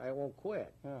don't, I won't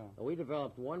quit. We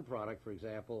developed one product, for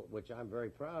example, which I'm very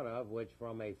proud of, which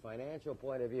from a financial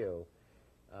point of view,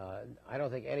 I don't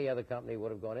think any other company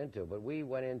would have gone into, but we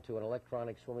went into an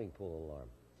electronic swimming pool alarm.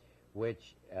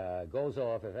 which goes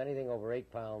off if anything over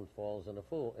 8 pounds falls in the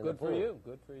pool. Good for you.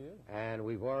 Good for you. And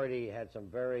we've already had some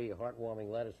very heartwarming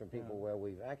letters from people where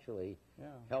we've actually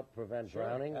helped prevent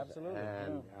drownings. Absolutely.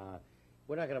 And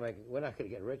we're not going to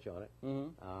get rich on it.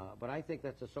 But I think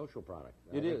that's a social product.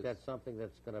 I think that's something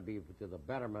that's going to be to the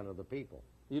betterment of the people.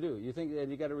 You do. You think that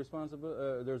you got a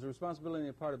responsibility? There's a responsibility on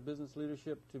the part of business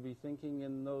leadership to be thinking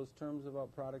in those terms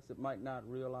about products that might not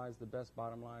realize the best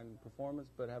bottom line performance,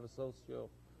 but have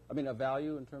a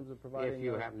value in terms of providing. If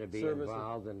you happen to be services.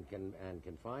 involved and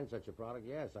can find such a product,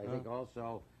 yes. I think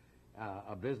also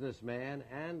a businessman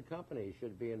and company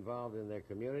should be involved in their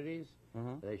communities.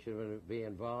 They should be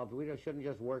involved. We shouldn't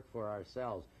just work for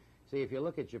ourselves. See, if you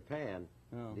look at Japan,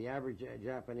 the average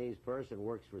Japanese person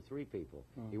works for 3 people.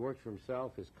 He works for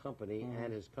himself, his company,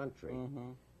 and his country.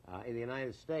 In the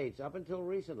United States, up until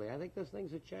recently, I think those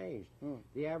things have changed.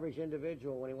 The average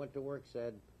individual, when he went to work,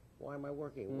 said, why am I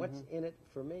working? What's in it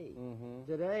for me?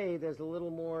 Today, there's a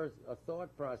little more a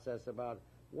thought process about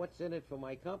what's in it for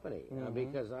my company.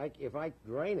 Because if I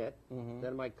drain it,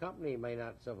 then my company may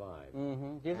not survive.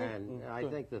 And I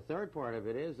think the third part of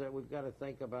it is that we've got to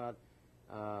think about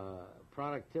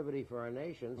productivity for our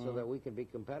nation so that we can be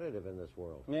competitive in this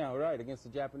world. Yeah, right, against the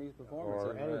Japanese performance.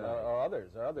 Or others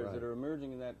that are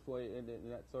emerging in that way, in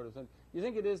that sort of sense. You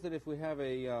think it is that if we have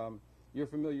a... you're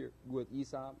familiar with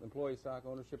ESOP, employee stock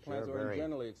ownership plans, or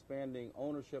generally expanding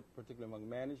ownership, particularly among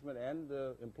management and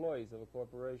employees of a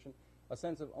corporation, a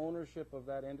sense of ownership of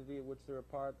that entity of which they're a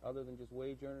part, other than just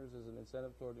wage earners, as an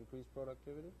incentive toward increased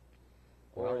productivity?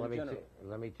 Well,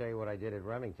 let me tell you what I did at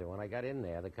Remington. When I got in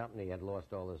there, the company had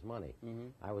lost all this money.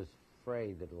 I was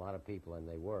afraid that a lot of people, and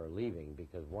they were, leaving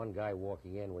because one guy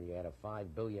walking in when you had a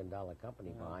 $5 billion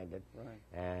company behind it,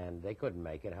 and they couldn't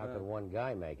make it. How could one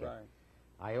guy make it?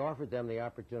 I offered them the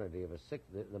opportunity of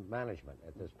the management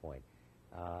at this point,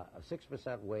 a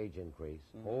 6% wage increase,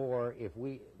 or if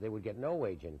they would get no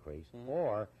wage increase,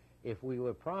 or if we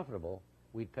were profitable,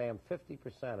 we'd pay them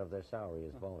 50% of their salary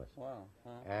as bonus. Wow.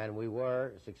 And we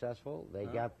were successful. They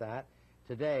got that.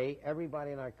 Today,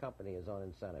 everybody in our company is on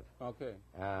incentive. Okay.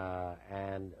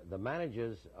 And the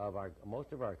managers of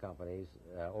most of our companies,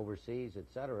 overseas, et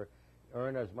cetera,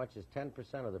 earn as much as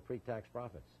 10% of the pre-tax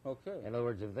profits. Okay. In other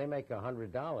words, if they make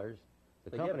 $100,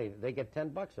 they get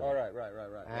 $10 of it. All right.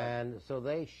 And so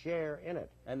they share in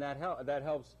it. And that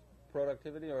helps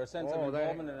productivity or a sense of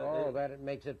involvement in it. That it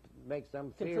makes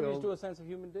them feel... Contributes to a sense of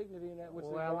human dignity in that which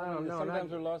I don't know.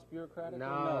 Sometimes they're lost bureaucratic.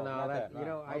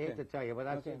 No, I hate to tell you,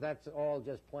 but that's all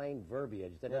just plain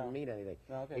verbiage. That doesn't mean anything.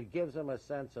 It gives them a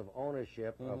sense of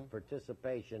ownership, of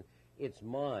participation. It's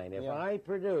mine. If I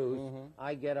produce,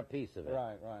 I get a piece of it.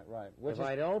 Right. If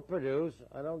I don't produce,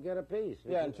 I don't get a piece.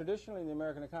 Yeah, and traditionally in the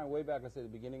American economy, way back, let's say, the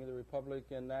beginning of the Republic,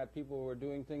 and that people were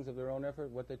doing things of their own effort.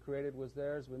 What they created was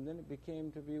theirs, but then it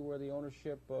became to be where the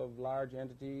ownership of large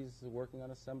entities working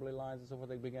on assembly lines and so forth,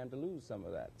 they began to lose some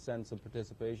of that sense of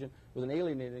participation. It was an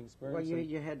alienating experience. Well,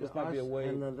 you had the us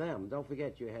and the them. Don't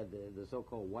forget, you had the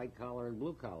so-called white collar and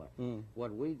blue collar.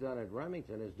 What we've done at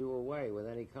Remington is do away with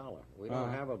any collar. We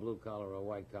don't have a blue collar or a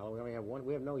white collar. We only have one.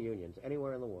 We have no unions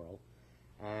anywhere in the world,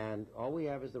 and all we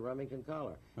have is the Remington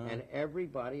collar. And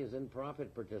everybody is in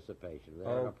profit participation. They're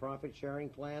on a profit sharing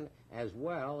plan as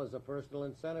well as a personal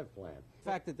incentive plan.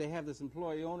 The fact that they have this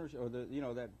employee ownership, or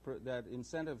that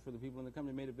incentive for the people in the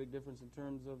company, made a big difference in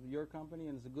terms of your company,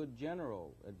 and it's a good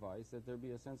general advice that there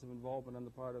be a sense of involvement on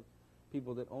the part of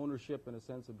people, that ownership and a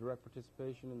sense of direct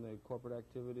participation in the corporate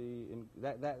activity, and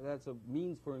that's a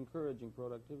means for encouraging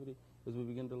productivity as we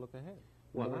begin to look ahead.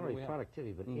 Well, not only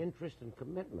productivity, but interest and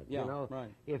commitment.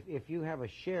 If you have a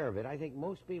share of it, I think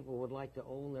most people would like to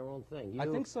own their own thing. I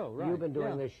think so, right. You've been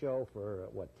doing this show for,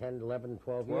 10, 11,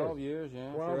 12 years? 12 years,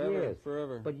 yeah. 12 years.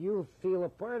 Forever. But you feel a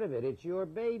part of it. It's your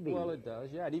baby. Well, it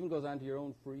does, yeah. It even goes on to your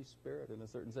own free spirit in a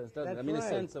certain sense, doesn't it? I mean, a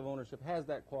sense of ownership has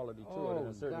that quality to it in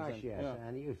a certain sense. Yes. Yeah.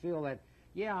 And you feel that,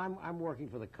 I'm working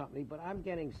for the company, but I'm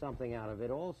getting something out of it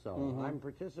also. I'm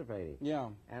participating. Yeah.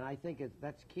 And I think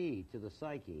that's key to the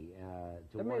psyche,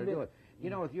 to want to do it. You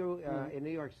know, if you're in New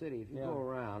York City, if you go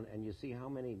around and you see how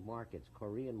many markets,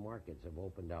 Korean markets, have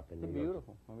opened up in New York.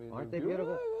 Beautiful. Aren't they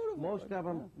beautiful? Most of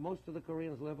them, most of the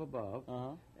Koreans live above.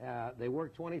 They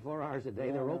work 24 hours a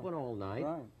day. They're open all night.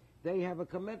 Right. They have a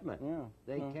commitment.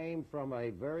 They came from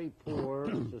a very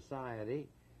poor society,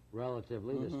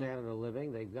 relatively, the standard of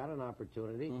living. They've got an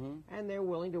opportunity, and they're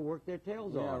willing to work their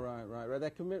tails off. Yeah, right.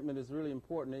 That commitment is really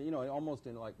important. You know, almost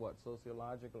in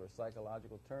sociological or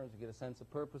psychological terms, you get a sense of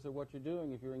purpose of what you're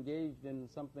doing. If you're engaged in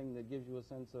something that gives you a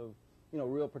sense of,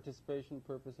 real participation,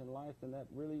 purpose in life, then that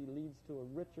really leads to a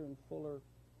richer and fuller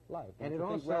life. And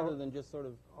don't it you think, also, rather than just sort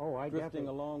of drifting definitely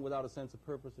along without a sense of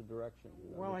purpose or direction.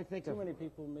 You know? Well, I think too many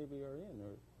people maybe are in,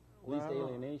 or at least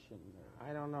alienation.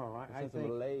 I don't know. I think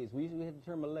malaise. We had the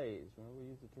term malaise. Remember, we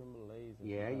used the term malaise.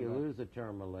 Yeah, you lose the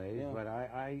term malaise, but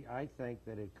I think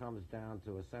that it comes down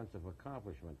to a sense of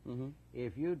accomplishment.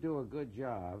 If you do a good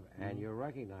job and you're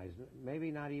recognized,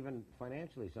 maybe not even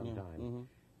financially sometimes,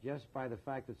 just by the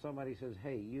fact that somebody says,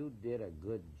 hey, you did a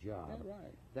good job. Yeah,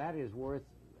 right. That is worth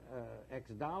X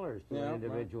dollars to an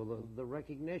individual, the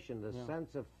recognition, the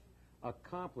sense of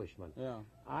accomplishment. Yeah.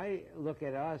 I look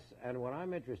at us, and what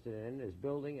I'm interested in is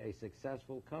building a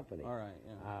successful company. All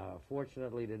right,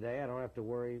 fortunately today, I don't have to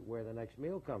worry where the next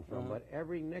meal comes from, but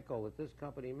every nickel that this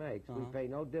company makes, we pay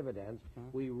no dividends.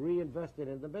 We reinvest it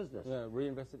in the business. Yeah,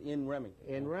 reinvest it in Remington.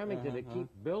 In Remington to keep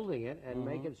building it and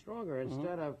make it stronger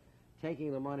instead of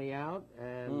taking the money out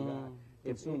and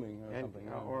consuming or something,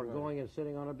 or going and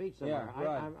sitting on a beach somewhere. Yeah,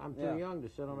 right. I'm too young to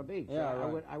sit on a beach. Yeah,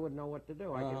 so I wouldn't know what to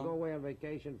do. I could go away on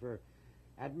vacation for,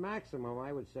 at maximum,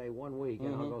 I would say 1 week,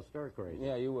 and I'll go stir crazy.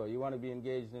 Yeah, you will. You want to be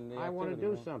engaged in the I want to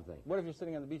do something. What if you're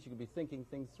sitting on the beach? You could be thinking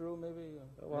things through, maybe.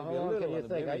 Well, maybe how long can you think?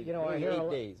 Maybe, I maybe hear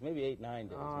 8 days, maybe 8, 9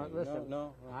 days. Listen,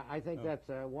 no. I think that's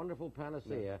a wonderful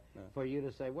panacea for you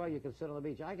to say, well, you can sit on the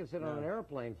beach. I can sit on an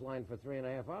airplane flying for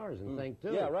 3.5 hours and think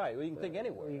too. Yeah, right. Well, you can think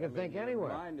anywhere. You can think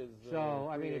anywhere. So,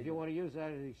 I mean, if you want to use that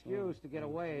as an excuse to get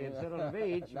away and sit on the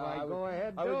beach, go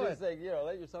ahead, do it. I would just say,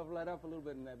 let yourself let up a little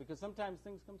bit in that, because sometimes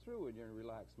things come through when you're in a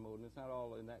relaxed mode, and it's not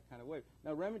all in that kind of way.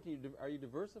 Now, Remington, are you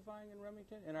diversifying in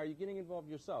Remington? And are you getting involved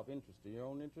yourself, your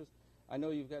own interest? I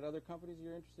know you've got other companies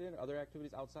you're interested in, other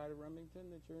activities outside of Remington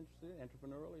that you're interested in,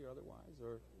 entrepreneurially or otherwise,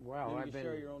 or maybe you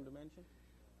share your own dimension?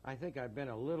 I think I've been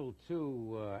a little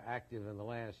too active in the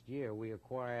last year. We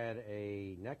acquired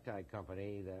a necktie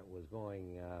company that was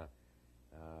going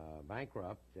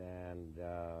bankrupt, and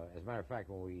as a matter of fact,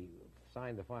 when we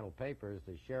signed the final papers,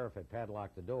 the sheriff had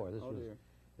padlocked the door.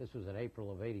 This was in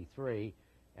April of '83.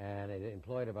 And it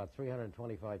employed about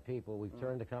 325 people. We've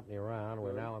turned the company around.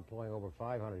 We're now employing over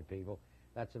 500 people.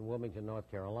 That's in Wilmington,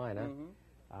 North Carolina.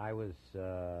 I was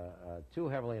too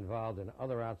heavily involved in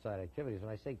other outside activities. When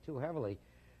I say too heavily,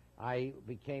 I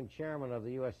became chairman of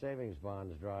the U.S. Savings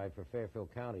Bonds drive for Fairfield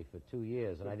County for 2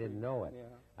 years, and I didn't know it.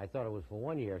 I thought it was for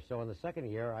 1 year. So in the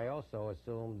second year, I also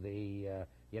assumed the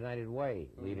United Way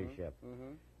leadership.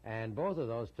 And both of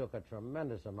those took a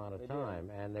tremendous amount of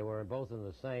time, and they were both in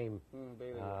the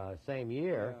same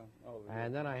year.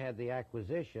 And then I had the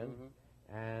acquisition,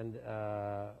 and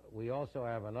we also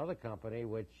have another company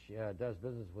which does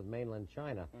business with mainland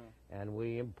China, and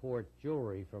we import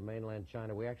jewelry from mainland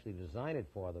China. We actually design it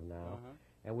for them now,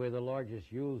 and we're the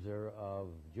largest user of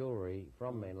jewelry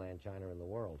from mainland China in the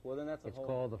world. Well, then that's it's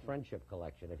called the Friendship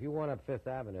Collection. If you went up Fifth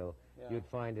Avenue, you'd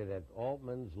find it at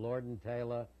Altman's, Lord &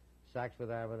 Taylor,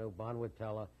 Saxford Avenue, Bonwood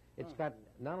Teller. It's got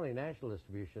not only national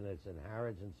distribution, it's in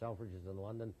Harrods and Selfridges in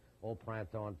London, Old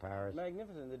Printemps in Paris.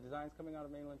 Magnificent. The designs coming out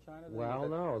of mainland China? Well,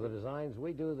 no, the designs,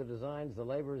 we do the designs, the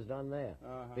labor is done there.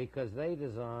 Because they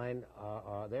design,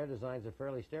 their designs are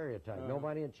fairly stereotyped.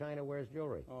 Nobody in China wears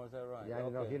jewelry. Oh, is that right? Yeah, I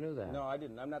don't know if you knew that. No, I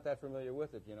didn't. I'm not that familiar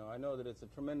with it, I know that it's a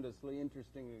tremendously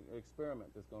interesting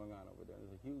experiment that's going on over there.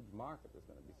 There's a huge market that's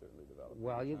going to be certainly developed.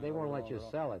 Well, they won't let you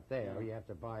sell it there. You have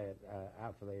to buy it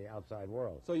out for the outside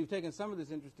world. So you've taken some of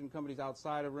this interest in companies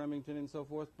outside of Remington and so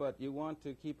forth, but you want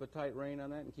to keep a tight rein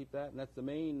on that and keep that, and that's the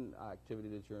main activity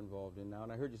that you're involved in now.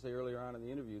 And I heard you say earlier on in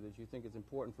the interview that you think it's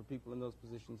important for people in those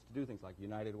positions to do things like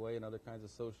United Way and other kinds of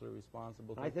socially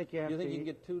responsible things. I think you have you think to, you can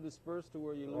get too dispersed to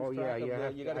where you lose track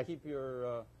of you got to keep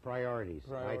your priorities.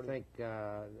 I think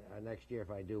next year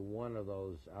if I do one of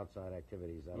those outside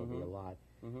activities, that'll be a lot.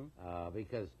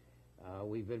 Because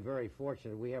we've been very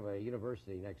fortunate. We have a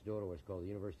university next door to us called the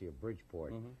University of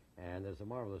Bridgeport, and there's a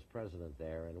marvelous president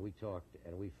there, and we talked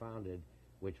and we founded,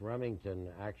 which Remington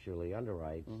actually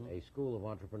underwrites, a School of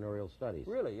Entrepreneurial Studies.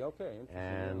 Really? Okay.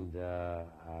 And the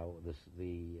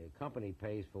company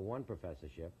pays for one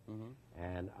professorship,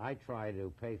 and I try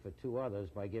to pay for 2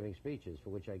 others by giving speeches, for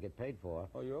which I get paid for.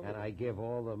 Oh, you're over and I give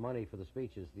all the money for the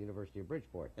speeches to the University of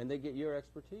Bridgeport. And they get your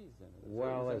expertise then?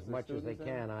 Well, as much as they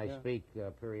can. I speak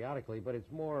periodically, but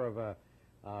it's more of a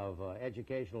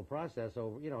educational process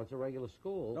over, it's a regular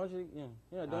school. Don't you?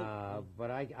 But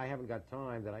I haven't got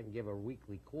time that I can give a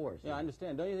weekly course. Yeah, I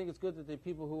understand. Don't you think it's good that the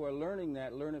people who are learning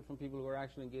that learn it from people who are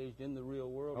actually engaged in the real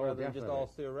world rather than just all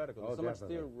theoretical? There's so much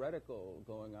theoretical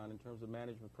going on in terms of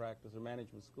management practice or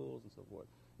management schools and so forth.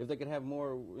 If they could have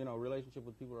more, relationship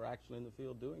with people who are actually in the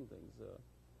field doing things,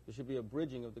 there should be a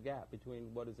bridging of the gap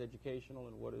between what is educational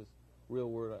and what is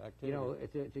real-world activity. You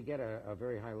know, to get a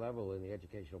very high level in the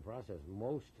educational process,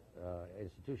 most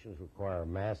institutions require a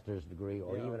master's degree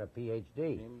or even a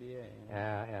PhD.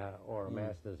 MBA. Or a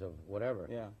master's of whatever.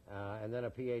 Yeah. And then a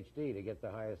PhD to get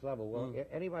the highest level. Well,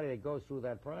 anybody that goes through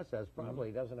that process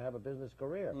probably doesn't have a business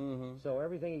career. So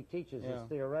everything he teaches is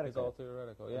theoretical. It's all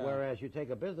theoretical, yeah. Whereas you take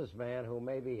a businessman who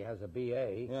maybe has a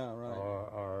BA,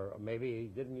 or maybe he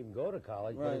didn't even go to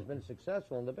college, but has been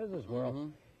successful in the business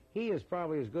world, he is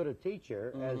probably as good a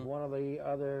teacher as one of the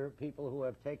other people who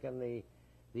have taken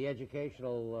the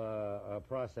educational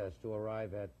process to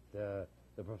arrive at the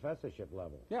professorship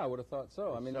level. Yeah, I would have thought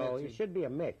so. I mean, so it should be a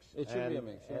mix. It should be a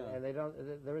mix, yeah. And they don't.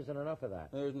 There isn't enough of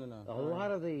that. There isn't enough. A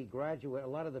lot of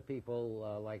the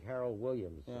people like Harold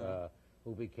Williams,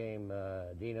 who became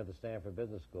dean of the Stanford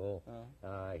Business School.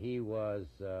 He was,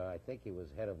 I think, he was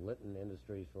head of Litton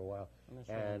Industries for a while,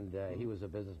 and he was a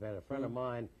businessman. A friend of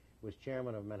mine was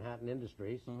chairman of Manhattan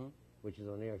Industries, which is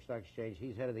on the New York Stock Exchange.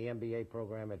 He's head of the MBA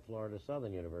program at Florida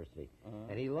Southern University,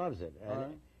 and he loves it.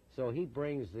 And so he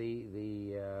brings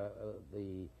the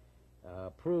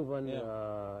proven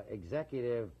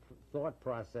executive thought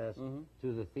process to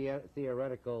the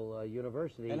theoretical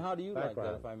university. And how do you background. like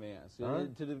that, if I may ask?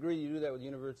 To the degree you do that with the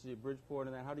University of Bridgeport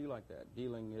and that, how do you like that,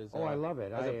 dealing as I love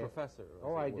it. As a professor?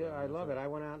 I do. I love it. I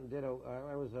went out and did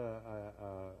I was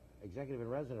a executive in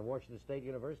residence at Washington State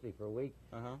University for a week.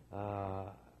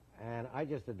 And I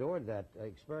just adored that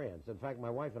experience. In fact, my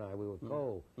wife and I, we were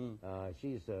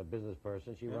she's a business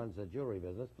person. She runs a jewelry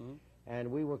business.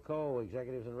 And we were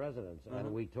co-executives in residence.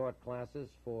 And we taught classes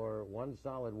for one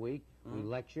solid week. We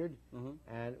lectured.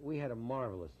 And we had a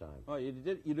marvelous time. Oh, you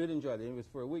did enjoy it. It was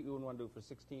for a week. You wouldn't want to do it for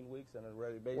 16 weeks on a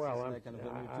regular basis. Well, and that kind of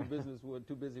thing. You're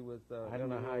too busy with... I don't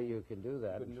know how you can do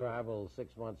that. Travel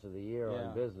 6 months of the year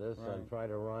on business and try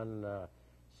to run...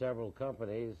 several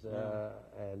companies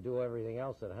and do everything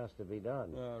else that has to be done.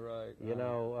 You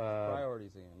know,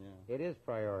 priorities again. Yeah. It is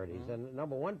priorities, and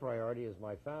number one priority is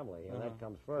my family, and that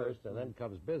comes first, and then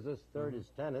comes business. Third is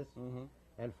tennis,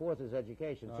 and fourth is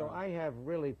education. So I have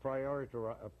really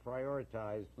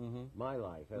prioritized my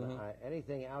life, and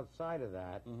anything outside of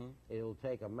that, it'll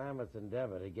take a mammoth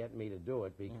endeavor to get me to do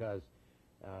it because.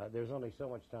 There's only so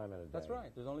much time in a day. That's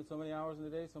right. There's only so many hours in a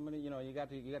day. So many, you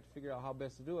got to figure out how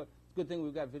best to do it. It's a good thing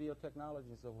we've got video technology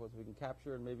and so forth, so we can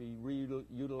capture and maybe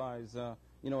reutilize,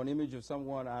 an image of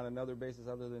someone on another basis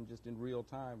other than just in real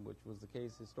time, which was the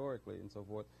case historically and so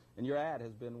forth. And your ad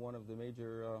has been one of the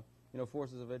major,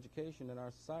 forces of education in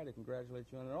our society. I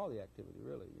congratulate you on all the activity,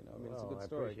 really. It's a good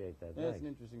story. I appreciate that. Yeah, it's an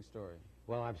interesting story.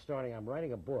 Well, I'm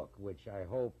writing a book, which I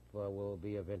hope will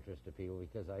be of interest to people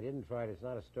because I didn't try to, it's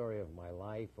not a story of my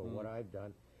life or what I've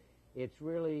done. It's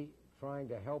really trying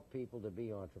to help people to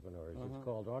be entrepreneurs. It's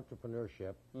called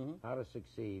Entrepreneurship, How to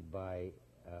Succeed by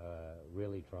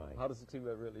Really Trying. How to Succeed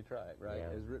by Really Trying, right?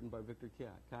 Yeah. It's written by Victor Kiam,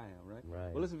 right?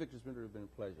 Right. Well, listen, Victor, it's been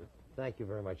a pleasure. Thank you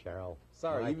very much, Harold.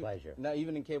 Sorry. My pleasure. Now,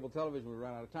 even in cable television, we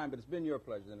run out of time, but it's been your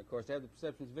pleasure. And, of course, to have the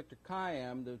perceptions of Victor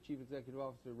Kiam, the Chief Executive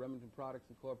Officer of Remington Products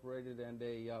Incorporated, and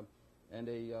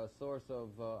a source of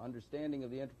understanding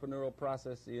of the entrepreneurial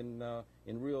process in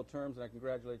real terms. And I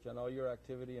congratulate you on all your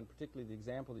activity, and particularly the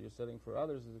example that you're setting for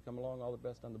others as they come along. All the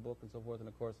best on the book and so forth, and,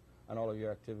 of course, on all of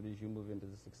your activities you move into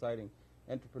this exciting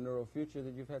entrepreneurial future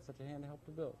that you've had such a hand to help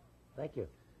to build. Thank you.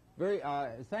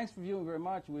 Thanks for viewing very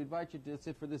much. We invite you to, that's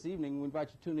it for this evening. We invite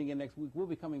you tuning in next week. We'll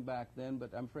be coming back then,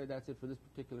 but I'm afraid that's it for this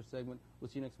particular segment. We'll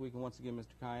see you next week. And once again,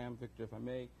 Mr. Kiam, Victor, if I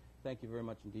may, thank you very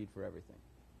much indeed for everything.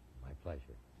 My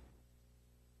pleasure.